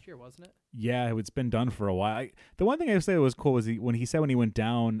out last year, wasn't it? Yeah, it's been done for a while. The one thing I would say that was cool was when he said when he went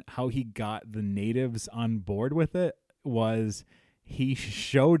down, how he got the natives on board with it was he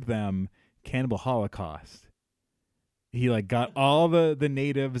showed them Cannibal Holocaust. He like got all the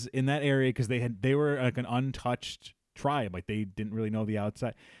natives in that area because they were like an untouched tribe, like they didn't really know the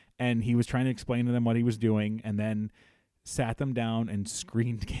outside, and he was trying to explain to them what he was doing, and then sat them down and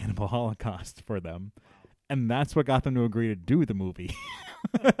screened Cannibal Holocaust for them. And that's what got them to agree to do the movie.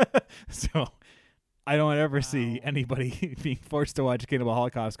 So I don't ever see anybody being forced to watch Cannibal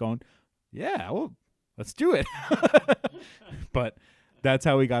Holocaust going, yeah, well, let's do it. But that's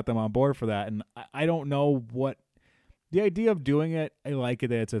how we got them on board for that. And I don't know what the idea of doing it. I like it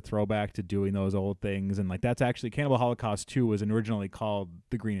that it's a throwback to doing those old things. And like, that's actually Cannibal Holocaust 2 was originally called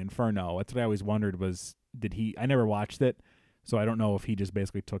The Green Inferno. That's what I always wondered was, I never watched it. So I don't know if he just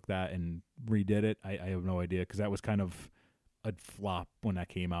basically took that and redid it. I have no idea, because that was kind of a flop when that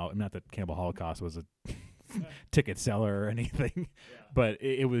came out. Not that Cannibal Holocaust was a ticket seller or anything, yeah. But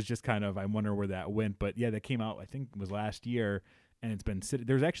it was just kind of, I wonder where that went. But yeah, that came out, I think it was last year, and it's been sitting.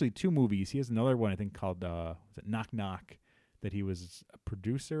 There's actually 2 movies. He has another one, I think, called was it Knock Knock, that he was a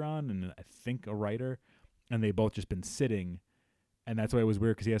producer on and I think a writer, and they both just been sitting. And that's why it was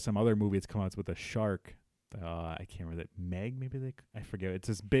weird, because he has some other movie that's come out with a shark. I can't remember that. Meg, maybe I forget. It's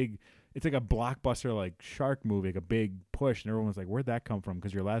this big, it's like a blockbuster, like shark movie, like a big push. And everyone was like, where'd that come from?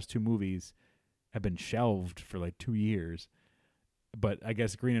 Because your last 2 movies have been shelved for like 2 years. But I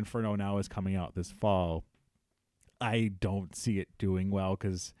guess Green Inferno now is coming out this fall. I don't see it doing well,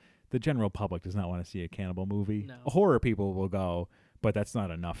 because the general public does not want to see a cannibal movie. No. Horror people will go, but that's not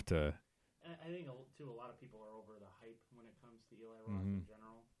enough to. I think, too, a lot of people are over the hype when it comes to Eli Roth in general.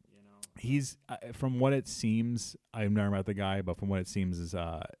 He's from what it seems, I've never met the guy, but from what it seems is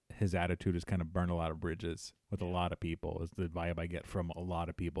his attitude has kind of burned a lot of bridges with a lot of people. Is the vibe I get from a lot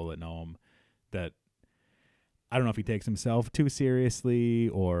of people that know him. That I don't know if he takes himself too seriously,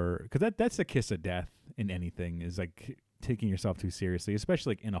 or because that's the kiss of death in anything, is like taking yourself too seriously,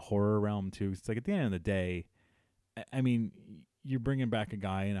 especially like in a horror realm too. It's like at the end of the day, I mean, you're bringing back a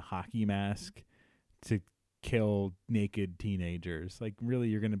guy in a hockey mask to kill naked teenagers. Like, really,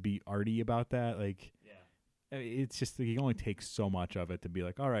 you're going to be arty about that? Like, yeah. It's just like, you can only take so much of it to be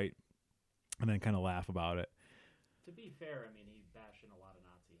like, all right, and then kind of laugh about it. To be fair, I mean, he bashed in a lot of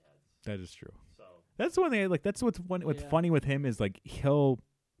Nazi heads. That is true. So that's the one thing like. That's what's funny with him is like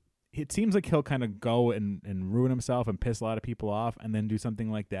it seems like he'll kind of go and ruin himself and piss a lot of people off, and then do something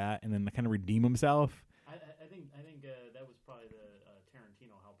like that, and then kind of redeem himself. I think that was probably the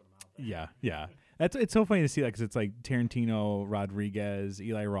Tarantino helping him out there. Yeah. It's so funny to see that, because it's like Tarantino, Rodriguez,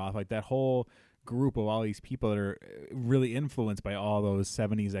 Eli Roth, like that whole group of all these people that are really influenced by all those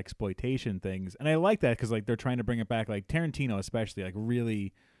 70s exploitation things. And I like that because like they're trying to bring it back. Like Tarantino especially like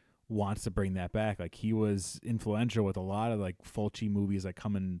really wants to bring that back. Like he was influential with a lot of like Fulci movies like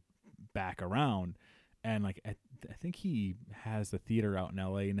coming back around. And like I think he has the theater out in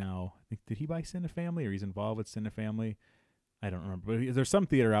LA now. I think, did he buy Cinefamily or he's involved with Cinefamily? I don't remember. But there's some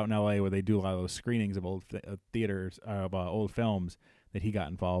theater out in LA where they do a lot of those screenings of old theaters of old films that he got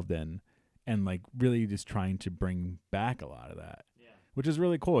involved in, and like really just trying to bring back a lot of that, which is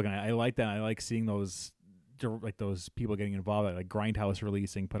really cool. And I like that. I like seeing those people getting involved, like Grindhouse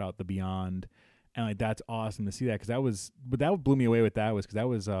releasing, put out The Beyond, and like that's awesome to see that because what blew me away with that was because that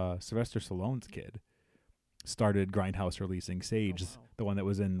was Sylvester Stallone's kid started Grindhouse releasing Sage, the one that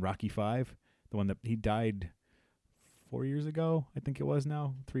was in Rocky V, the one that he died 4 years ago, I think it was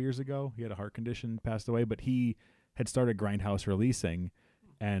now, 3 years ago. He had a heart condition, passed away, but he had started Grindhouse releasing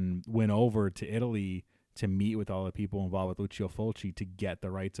and went over to Italy to meet with all the people involved with Lucio Fulci to get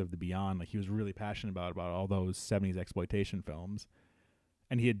the rights of The Beyond. Like he was really passionate about all those 70s exploitation films.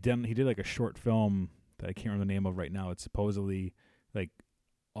 And he did like a short film that I can't remember the name of right now. It's supposedly like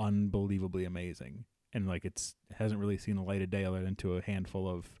unbelievably amazing. And like it hasn't really seen the light of day other than to a handful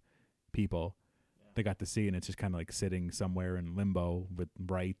of people they got to see, and it's just kind of like sitting somewhere in limbo with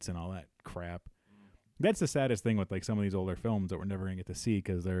rights and all that crap. That's the saddest thing with like some of these older films that we're never going to get to see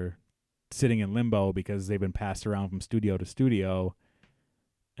because they're sitting in limbo because they've been passed around from studio to studio,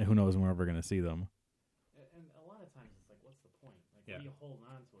 and who knows when we're ever going to see them. And a lot of times it's like, what's the point? Like, what are you holding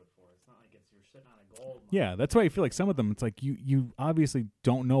on to it for? It's not like you're sitting on a gold mine. Yeah, that's why I feel like some of them, it's like you obviously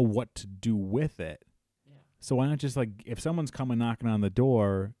don't know what to do with it. Yeah. So why not just like, if someone's coming knocking on the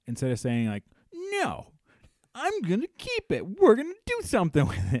door, instead of saying like, no, I'm going to keep it. We're going to do something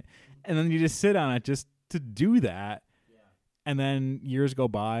with it. And then you just sit on it just to do that. Yeah. And then years go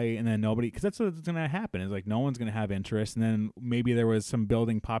by and then nobody, because that's what's going to happen is like no one's going to have interest. And then maybe there was some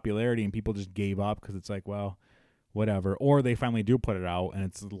building popularity and people just gave up because it's like, well, whatever. Or they finally do put it out and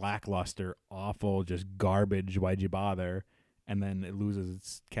it's lackluster, awful, just garbage. Why'd you bother? And then it loses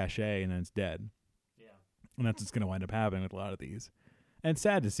its cachet and then it's dead. Yeah. And that's what's going to wind up happening with a lot of these. And it's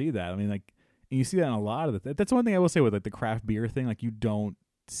sad to see that. I mean, like, and you see that in a lot of it. That's one thing I will say with like the craft beer thing. Like you don't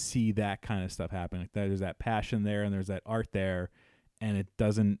see that kind of stuff happen. Like there's that passion there and there's that art there, and it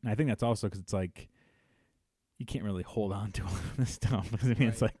doesn't. I think that's also because it's like you can't really hold on to all this stuff. I mean,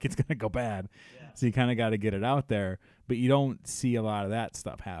 it's like it's gonna go bad. Yeah. So you kind of got to get it out there. But you don't see a lot of that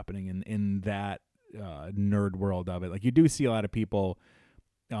stuff happening in that nerd world of it. Like you do see a lot of people.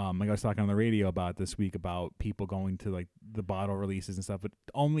 Like I was talking on the radio about this week about people going to like the bottle releases and stuff, but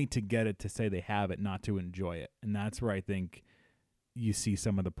only to get it to say they have it, not to enjoy it. And that's where I think you see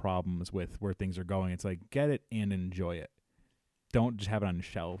some of the problems with where things are going. It's like, get it and enjoy it. Don't just have it on the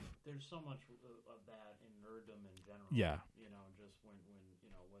shelf. There's so much of that in nerddom in general. Yeah. You know, just when you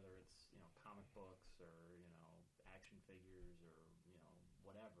know, whether it's, you know, comic books or, you know, action figures or, you know,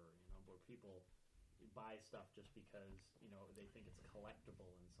 whatever, you know, where people buy stuff just because, you know, they think it's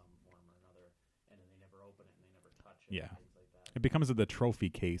collectible in some form or another, and then they never open it and they never touch it. Yeah. And things like that. It becomes the trophy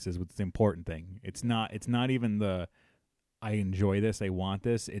case is what's the important thing. It's not even the I enjoy this, I want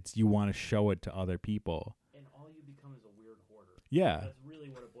this. It's you want to show it to other people. And all you become is a weird hoarder. Yeah. That's really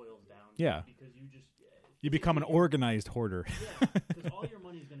what it boils down to. Yeah. Because you become an organized hoarder. Yeah, because all your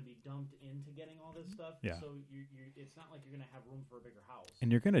money is going to be dumped into getting all this stuff. Yeah. So it's not like you're going to have room for a bigger house.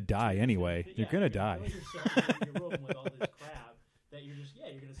 And you're going to die anyway. You're going to die. You're your room with all this crap that you're going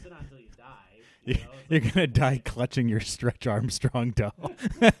to sit on until you die. You're going to die clutching your Stretch Armstrong doll.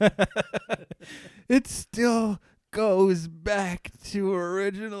 It still goes back to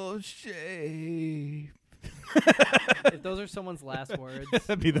original shape. If those are someone's last words,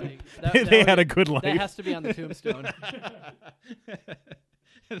 they had a good life. That has to be on the tombstone.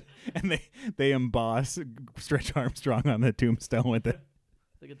 And they emboss Stretch Armstrong on the tombstone with it.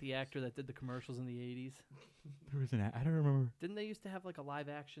 Look at the actor that did the commercials in the 80s. There was I don't remember. Didn't they used to have like a live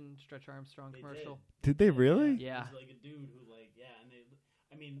action Stretch Armstrong commercial? Did they really? Yeah. It was like a dude who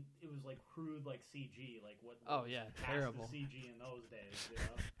and it was like crude like CG, like what? Oh yeah, terrible CG in those days. You know?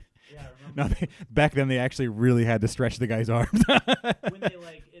 Yeah, I remember. No, back then they actually really had to stretch the guy's arms. When they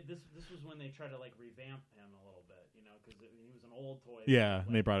this was when they tried to like revamp him a little bit, you know, because he was an old toy. Yeah,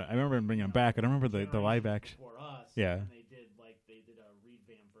 and they brought it. I remember bringing him back. I don't remember the live action. For us, yeah. And they did a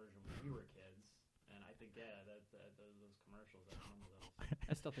revamped version when we were kids, and I think those commercials.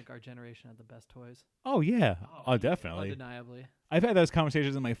 I still think our generation had the best toys. Oh yeah, oh definitely, undeniably. I've had those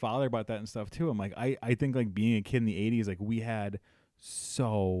conversations with my father about that and stuff too. I'm like, I think like being a kid in the '80s, like we had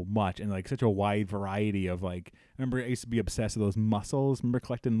so much and like such a wide variety of like. I remember I used to be obsessed with those mussels. Remember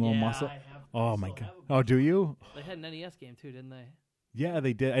collecting little mussels? Oh my god! Oh, do you? They had an NES game too, didn't they? Yeah,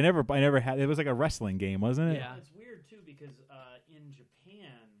 they did. I never had. It was like a wrestling game, wasn't it? Yeah. It's weird too because in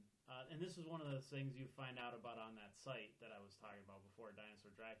Japan, and this is one of those things you find out about on that site that I was talking about before,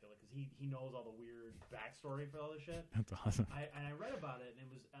 Dinosaur Dracula, because he knows all the weird backstory for all this shit. That's awesome. I read about it, and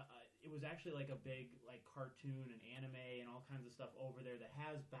it was actually like a big like cartoon and anime and all kinds of stuff over there that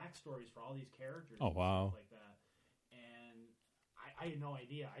has backstories for all these characters. Oh, wow. Stuff like that. And I had no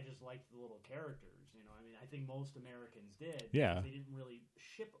idea. I just liked the little characters. You know, I mean, I think most Americans did. Yeah. Because they didn't really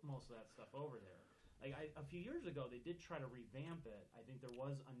ship most of that stuff over there. Like a few years ago, they did try to revamp it. I think there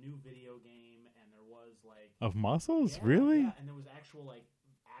was a new video game, and there was like Of Muscles, yeah, really? yeah, and there was actual like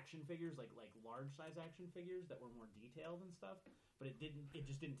action figures, like large size action figures that were more detailed and stuff. But it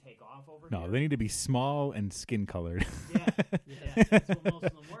just didn't take off over here. No, they need to be small and skin colored. Yeah, that's what most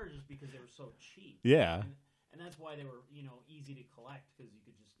of them were, just because they were so cheap. Yeah. And that's why they were, easy to collect because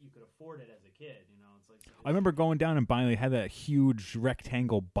you could afford it as a kid. It's like I remember going down and buying. They had that huge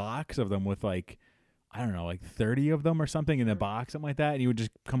rectangle box of them with like, I don't know, like 30 of them or something in the box, something like that. And you would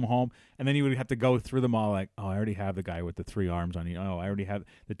just come home, and then you would have to go through them all. Like, oh, I already have the guy with the 3 arms on you. Oh, I already have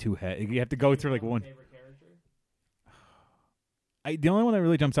the 2 heads. You have to go through like one. Favorite character? The only one that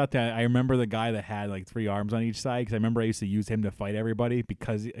really jumps out I remember the guy that had like 3 arms on each side, because I remember I used to use him to fight everybody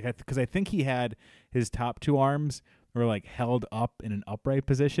because I think he had his top 2 arms were like held up in an upright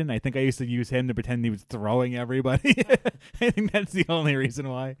position. I think I used to use him to pretend he was throwing everybody. I think that's the only reason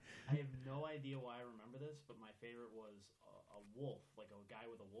why. I have no idea why I remember this, but my favorite was a wolf, like a guy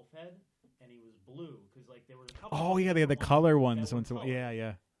with a wolf head, and he was blue because like there was a couple. Oh yeah, they had the color ones. Yeah,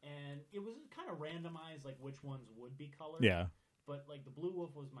 yeah. And it was kind of randomized, like which ones would be colored. Yeah. But like the blue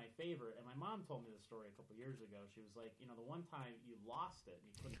wolf was my favorite, and my mom told me this story a couple years ago. She was like, the one time you lost it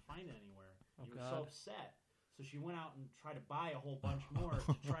and you couldn't find it anywhere, you were so upset. So she went out and tried to buy a whole bunch more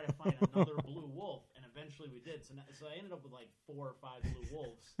to try to find another blue wolf, and eventually we did. So I ended up with like 4 or 5 blue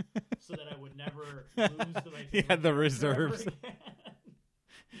wolves, so that I would never lose to my favorite. Yeah, the reserves.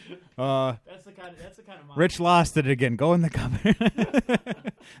 That's the kind of mom. Rich lost it again. Go in the cupboard.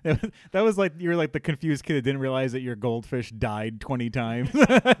 that was like you were like the confused kid that didn't realize that your goldfish died 20 times.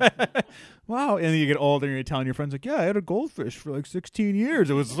 Wow. And then you get older and you're telling your friends like, yeah, I had a goldfish for like 16 years.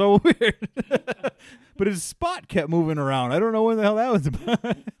 It was so weird. But his spot kept moving around. I don't know what the hell that was about.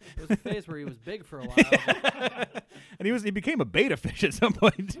 It was a phase where he was big for a while. Yeah. And he became a beta fish at some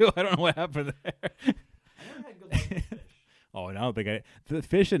point too. I don't know what happened there. I never had good luck with fish. Oh, and I don't think the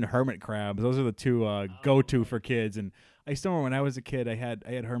fish and hermit crabs. Those are the 2 go-to for kids. And I still remember when I was a kid, I had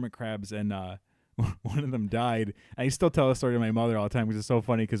hermit crabs, and one of them died. I still tell the story to my mother all the time because it's so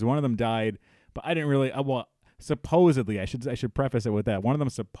funny. Because one of them died, but I didn't really. Supposedly, I should preface it with that. One of them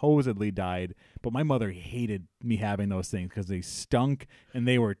supposedly died, but my mother hated me having those things because they stunk and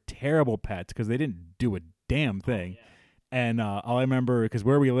they were terrible pets because they didn't do a damn thing. Oh, yeah. And all I remember, because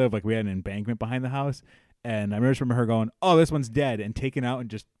where we live, like we had an embankment behind the house. And I remember her going, "Oh, this one's dead," and taking out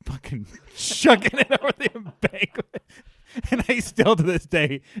and just fucking chucking it over the embankment. And I still, to this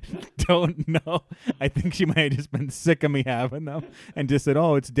day, don't know. I think she might have just been sick of me having them and just said,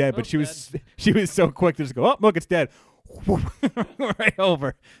 "Oh, it's dead." But she was so quick to just go, "Oh, look, it's dead," right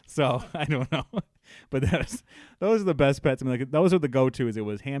over. So I don't know. But those are the best pets. I mean, like those are the go-tos. It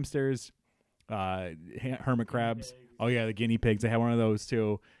was hamsters, hermit crabs. Oh yeah, the guinea pigs. I had one of those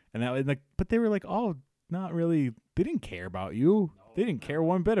too. And that was like, but they were like all. Not really. They didn't care about you. They didn't care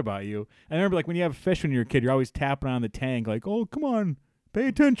one bit about you. I remember, like, when you have fish when you're a kid, you're always tapping on the tank, like, "Oh, come on, pay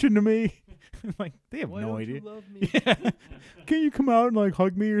attention to me." Like, they have no idea. Why don't you love me? Yeah. Can you come out and like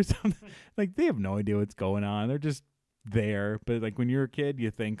hug me or something? Like, they have no idea what's going on. They're just there. But like when you're a kid, you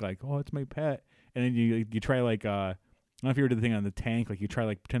think like, "Oh, it's my pet," and then you try like I don't know if you ever did the thing on the tank, like you try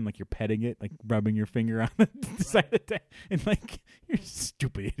like pretend like you're petting it, like rubbing your finger on the side of the tank, and like you're a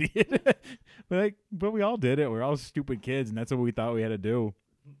stupid idiot. but we all did it. We're all stupid kids, and that's what we thought we had to do.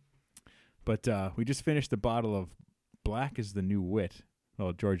 But we just finished the bottle of Black is the New Wit.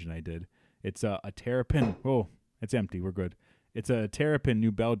 Well, George and I did. It's a Terrapin. Oh, it's empty. We're good. It's a Terrapin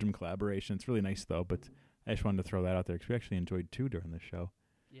New Belgium collaboration. It's really nice though. But I just wanted to throw that out there because we actually enjoyed 2 during the show.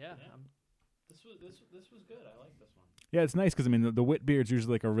 Yeah. This was good. I like this one. Yeah, it's nice because, I mean, the wit beer is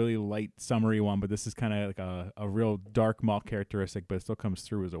usually like a really light, summery one, but this is kind of like a real dark malt characteristic, but it still comes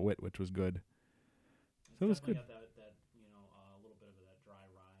through as a wit, which was good. So it was good. Got that a little bit of that dry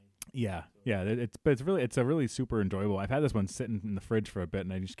rye. Yeah. It's a really super enjoyable. I've had this one sitting in the fridge for a bit,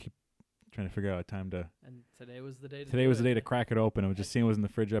 and I just keep trying to figure out a time to. And today was the day. Today was the day to crack it open. I was just seeing what was in the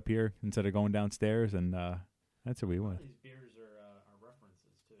fridge up here instead of going downstairs, and that's what we went. These beers are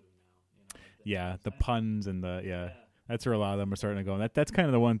references too now. Yeah, the puns and the. That's where a lot of them are starting to go. That's kind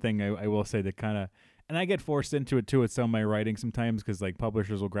of the one thing I will say that kind of, and I get forced into it too with some of my writing sometimes because like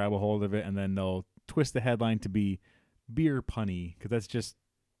publishers will grab a hold of it and then they'll twist the headline to be beer punny because that's just,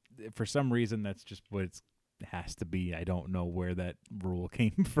 for some reason, that's just what it has to be. I don't know where that rule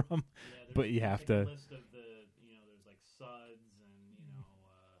came from, but you have to. A list of the, there's like suds and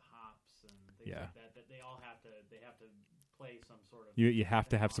hops and things like that they all have to play some sort of. You have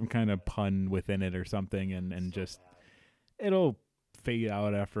to have some kind of pun within it or something, and just it'll fade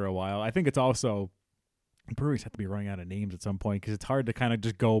out after a while. I think it's also breweries have to be running out of names at some point because it's hard to kind of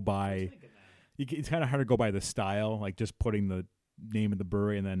just go by. It's kind of hard to go by the style, like just putting the name of the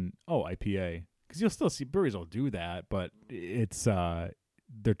brewery and then IPA. Because you'll still see breweries will do that, but it's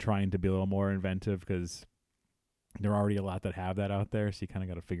they're trying to be a little more inventive because there are already a lot that have that out there. So you kind of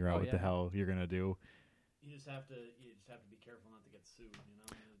got to figure out what the hell you're gonna do. You just have to be careful not to get sued.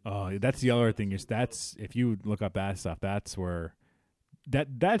 Oh, that's the other thing. That's if you look up that stuff, that's where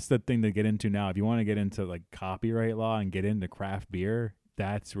that's the thing to get into now. If you want to get into like copyright law and get into craft beer,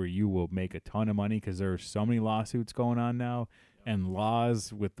 that's where you will make a ton of money because there are so many lawsuits going on now. And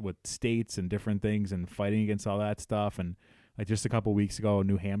laws with states and different things and fighting against all that stuff. And like just a couple weeks ago,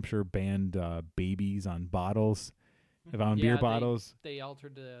 New Hampshire banned babies on bottles, on beer bottles. They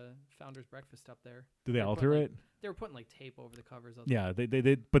altered the Founder's Breakfast up there. Did they alter it? They were putting like tape over the covers. Yeah, they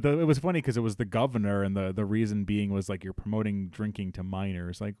did. But it was funny because it was the governor, and the reason being was like you're promoting drinking to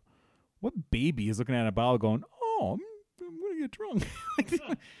minors. Like, what baby is looking at a bottle going, oh, I'm going to get drunk?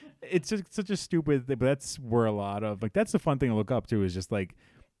 It's just such a stupid thing, but that's where a lot of like that's the fun thing to look up to is just like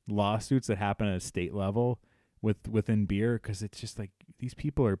lawsuits that happen at a state level within beer because it's just like these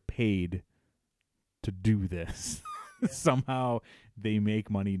people are paid to do this. Somehow they make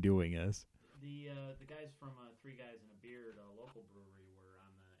money doing this. The guys from Three Guys and a Beard, a local brewery, were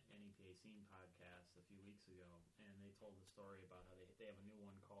on the NEPA Scene podcast a few weeks ago, and they told the story about how they have a new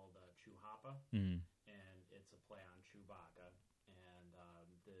one called Chewhoppa, and it's a play on Chewbacca.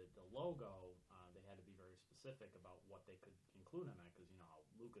 The logo, they had to be very specific about what they could include in that because you know how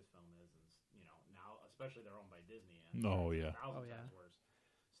Lucasfilm is now, especially they're owned by Disney. And thousands times worse.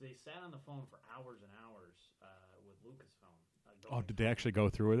 So they sat on the phone for hours and hours with Lucasfilm. Did they actually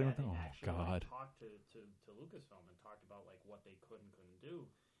go through with it? Oh God! Talked to Lucasfilm and talked about like what they could and couldn't do.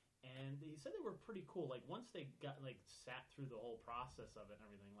 And he said they were pretty cool. Like once they got sat through the whole process of it and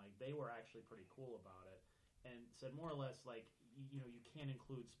everything, like they were actually pretty cool about it. And said more or less like you can't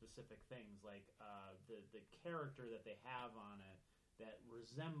include specific things like the character that they have on it that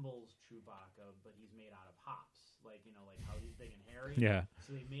resembles Chewbacca, but he's made out of hops, like how he's big and hairy. Yeah.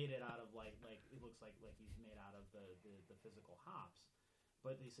 So they made it out of like it looks like he's made out of the physical hops.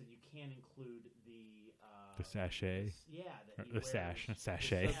 But they said you can't include the sachet. The sachet. The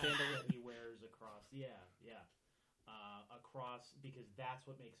sandal that he wears across. Across because that's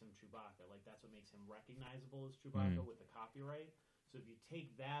what makes him Chewbacca. Like that's what makes him recognizable as Chewbacca with the copyright. So if you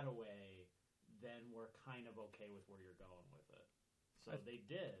take that away, then we're kind of okay with where you're going with it. So they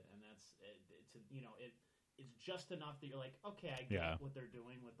did, and that's it's just enough that you're like, okay, I get what they're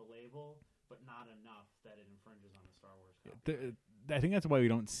doing with the label, but not enough that it infringes on the Star Wars copyright. I think that's why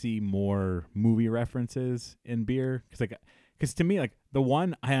we don't see more movie references in beer because to me, like the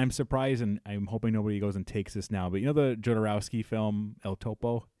one I'm surprised, and I'm hoping nobody goes and takes this now, but the Jodorowsky film El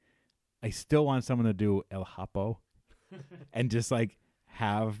Topo, I still want someone to do El Hapo, and just like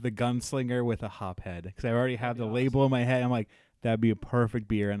have the gunslinger with a hop head because I already have the label in my head. I'm like, that'd be a perfect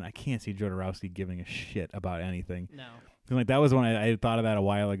beer, and I can't see Jodorowsky giving a shit about anything. No. Like that was one I thought of that a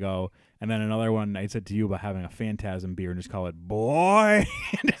while ago, and then another one I said to you about having a Phantasm beer and just call it Boy,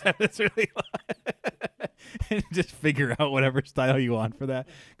 and and just figure out whatever style you want for that.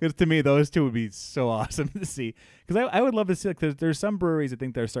 Because to me, those two would be so awesome to see. Because I would love to see like there's some breweries I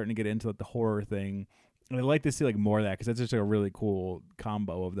think they're starting to get into like the horror thing, and I'd like to see like more of that because that's just like a really cool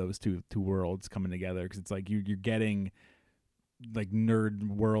combo of those two worlds coming together. Because it's like you're getting like nerd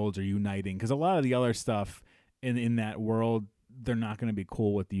worlds are uniting. Because a lot of the other stuff in that world, they're not going to be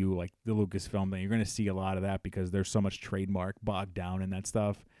cool with you like the Lucasfilm thing. You're going to see a lot of that because there's so much trademark bogged down in that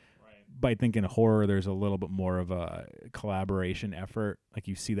stuff. Right. But I think in horror, there's a little bit more of a collaboration effort. Like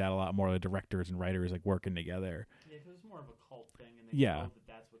you see that a lot more, the directors and writers like working together. Yeah, because it's more of a cult thing, and they know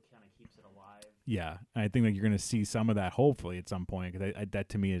that's what kind of keeps it alive. Yeah, and I think like you're going to see some of that hopefully at some point. Because that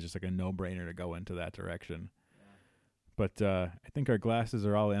to me is just like a no-brainer to go into that direction. Yeah. But I think our glasses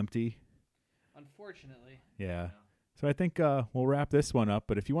are all empty. Unfortunately. Yeah. So I think we'll wrap this one up.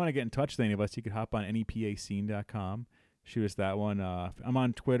 But if you want to get in touch with any of us, you could hop on nepascene.com. Shoot us that one. I'm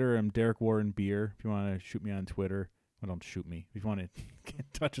on Twitter. I'm Derek Warren Beer. If you want to shoot me on Twitter. Well, don't shoot me. If you want to get in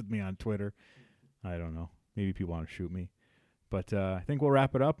touch with me on Twitter. I don't know. maybe people want to shoot me. But I think we'll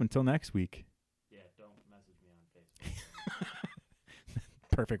wrap it up until next week. Yeah, don't message me on Facebook.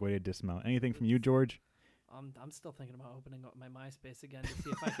 Perfect way to dismount. Anything from you, George? I'm still thinking about opening up my MySpace again to see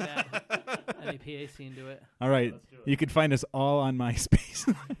if I could add any PA scene to it. All right. Let's do it. You can find us all on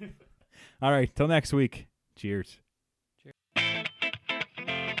MySpace. All right. Till next week. Cheers.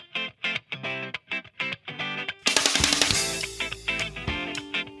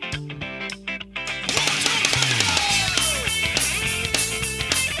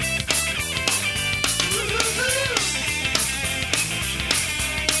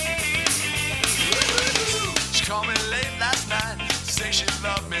 She called me late last night, say she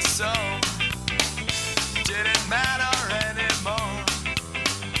loved me so. Didn't matter anymore.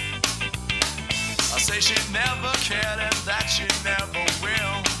 I say she never cared and that she never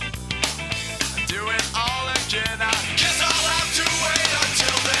will. Do it all again, I guess I'll have to wait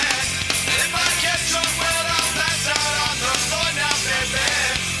until then. If I get drunk, well, I'll pass out on the floor now, baby.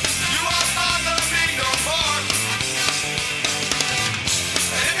 You won't bother me no more.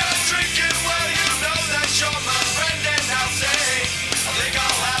 If you're drinking, well, you know that you're my friend, and I'll say, I think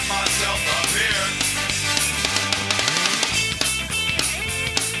I'll have myself a beer.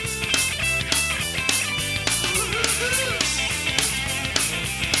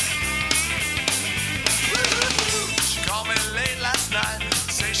 She called me late last night,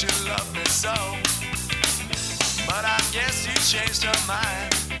 say she loved me so. But I guess she changed her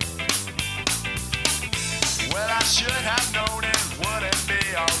mind. Well, I should have known it wouldn't be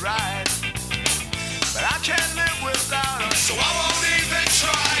alright. But I can't live without her, so I won't even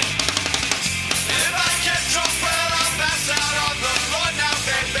try. If I get drunk, well, I'll pass out on the floor now,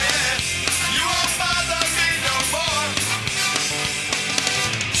 baby. You won't bother me no more.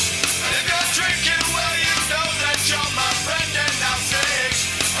 If you're drinking, well, you know that you're my friend, and I'll say,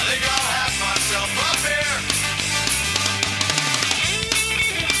 I think I'll have myself a beer.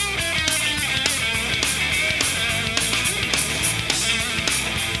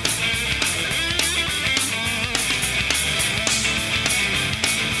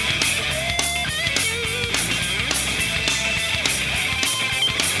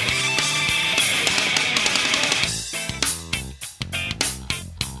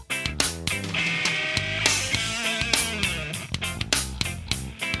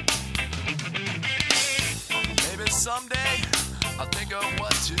 Maybe someday I'll think of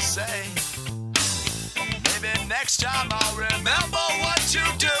what to say. Maybe next time I'll remember what to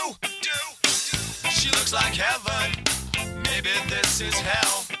do. She looks like heaven. Maybe this is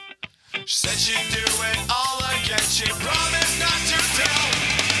hell. She said she'd do it all again. She promised not to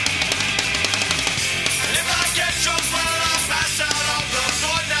tell.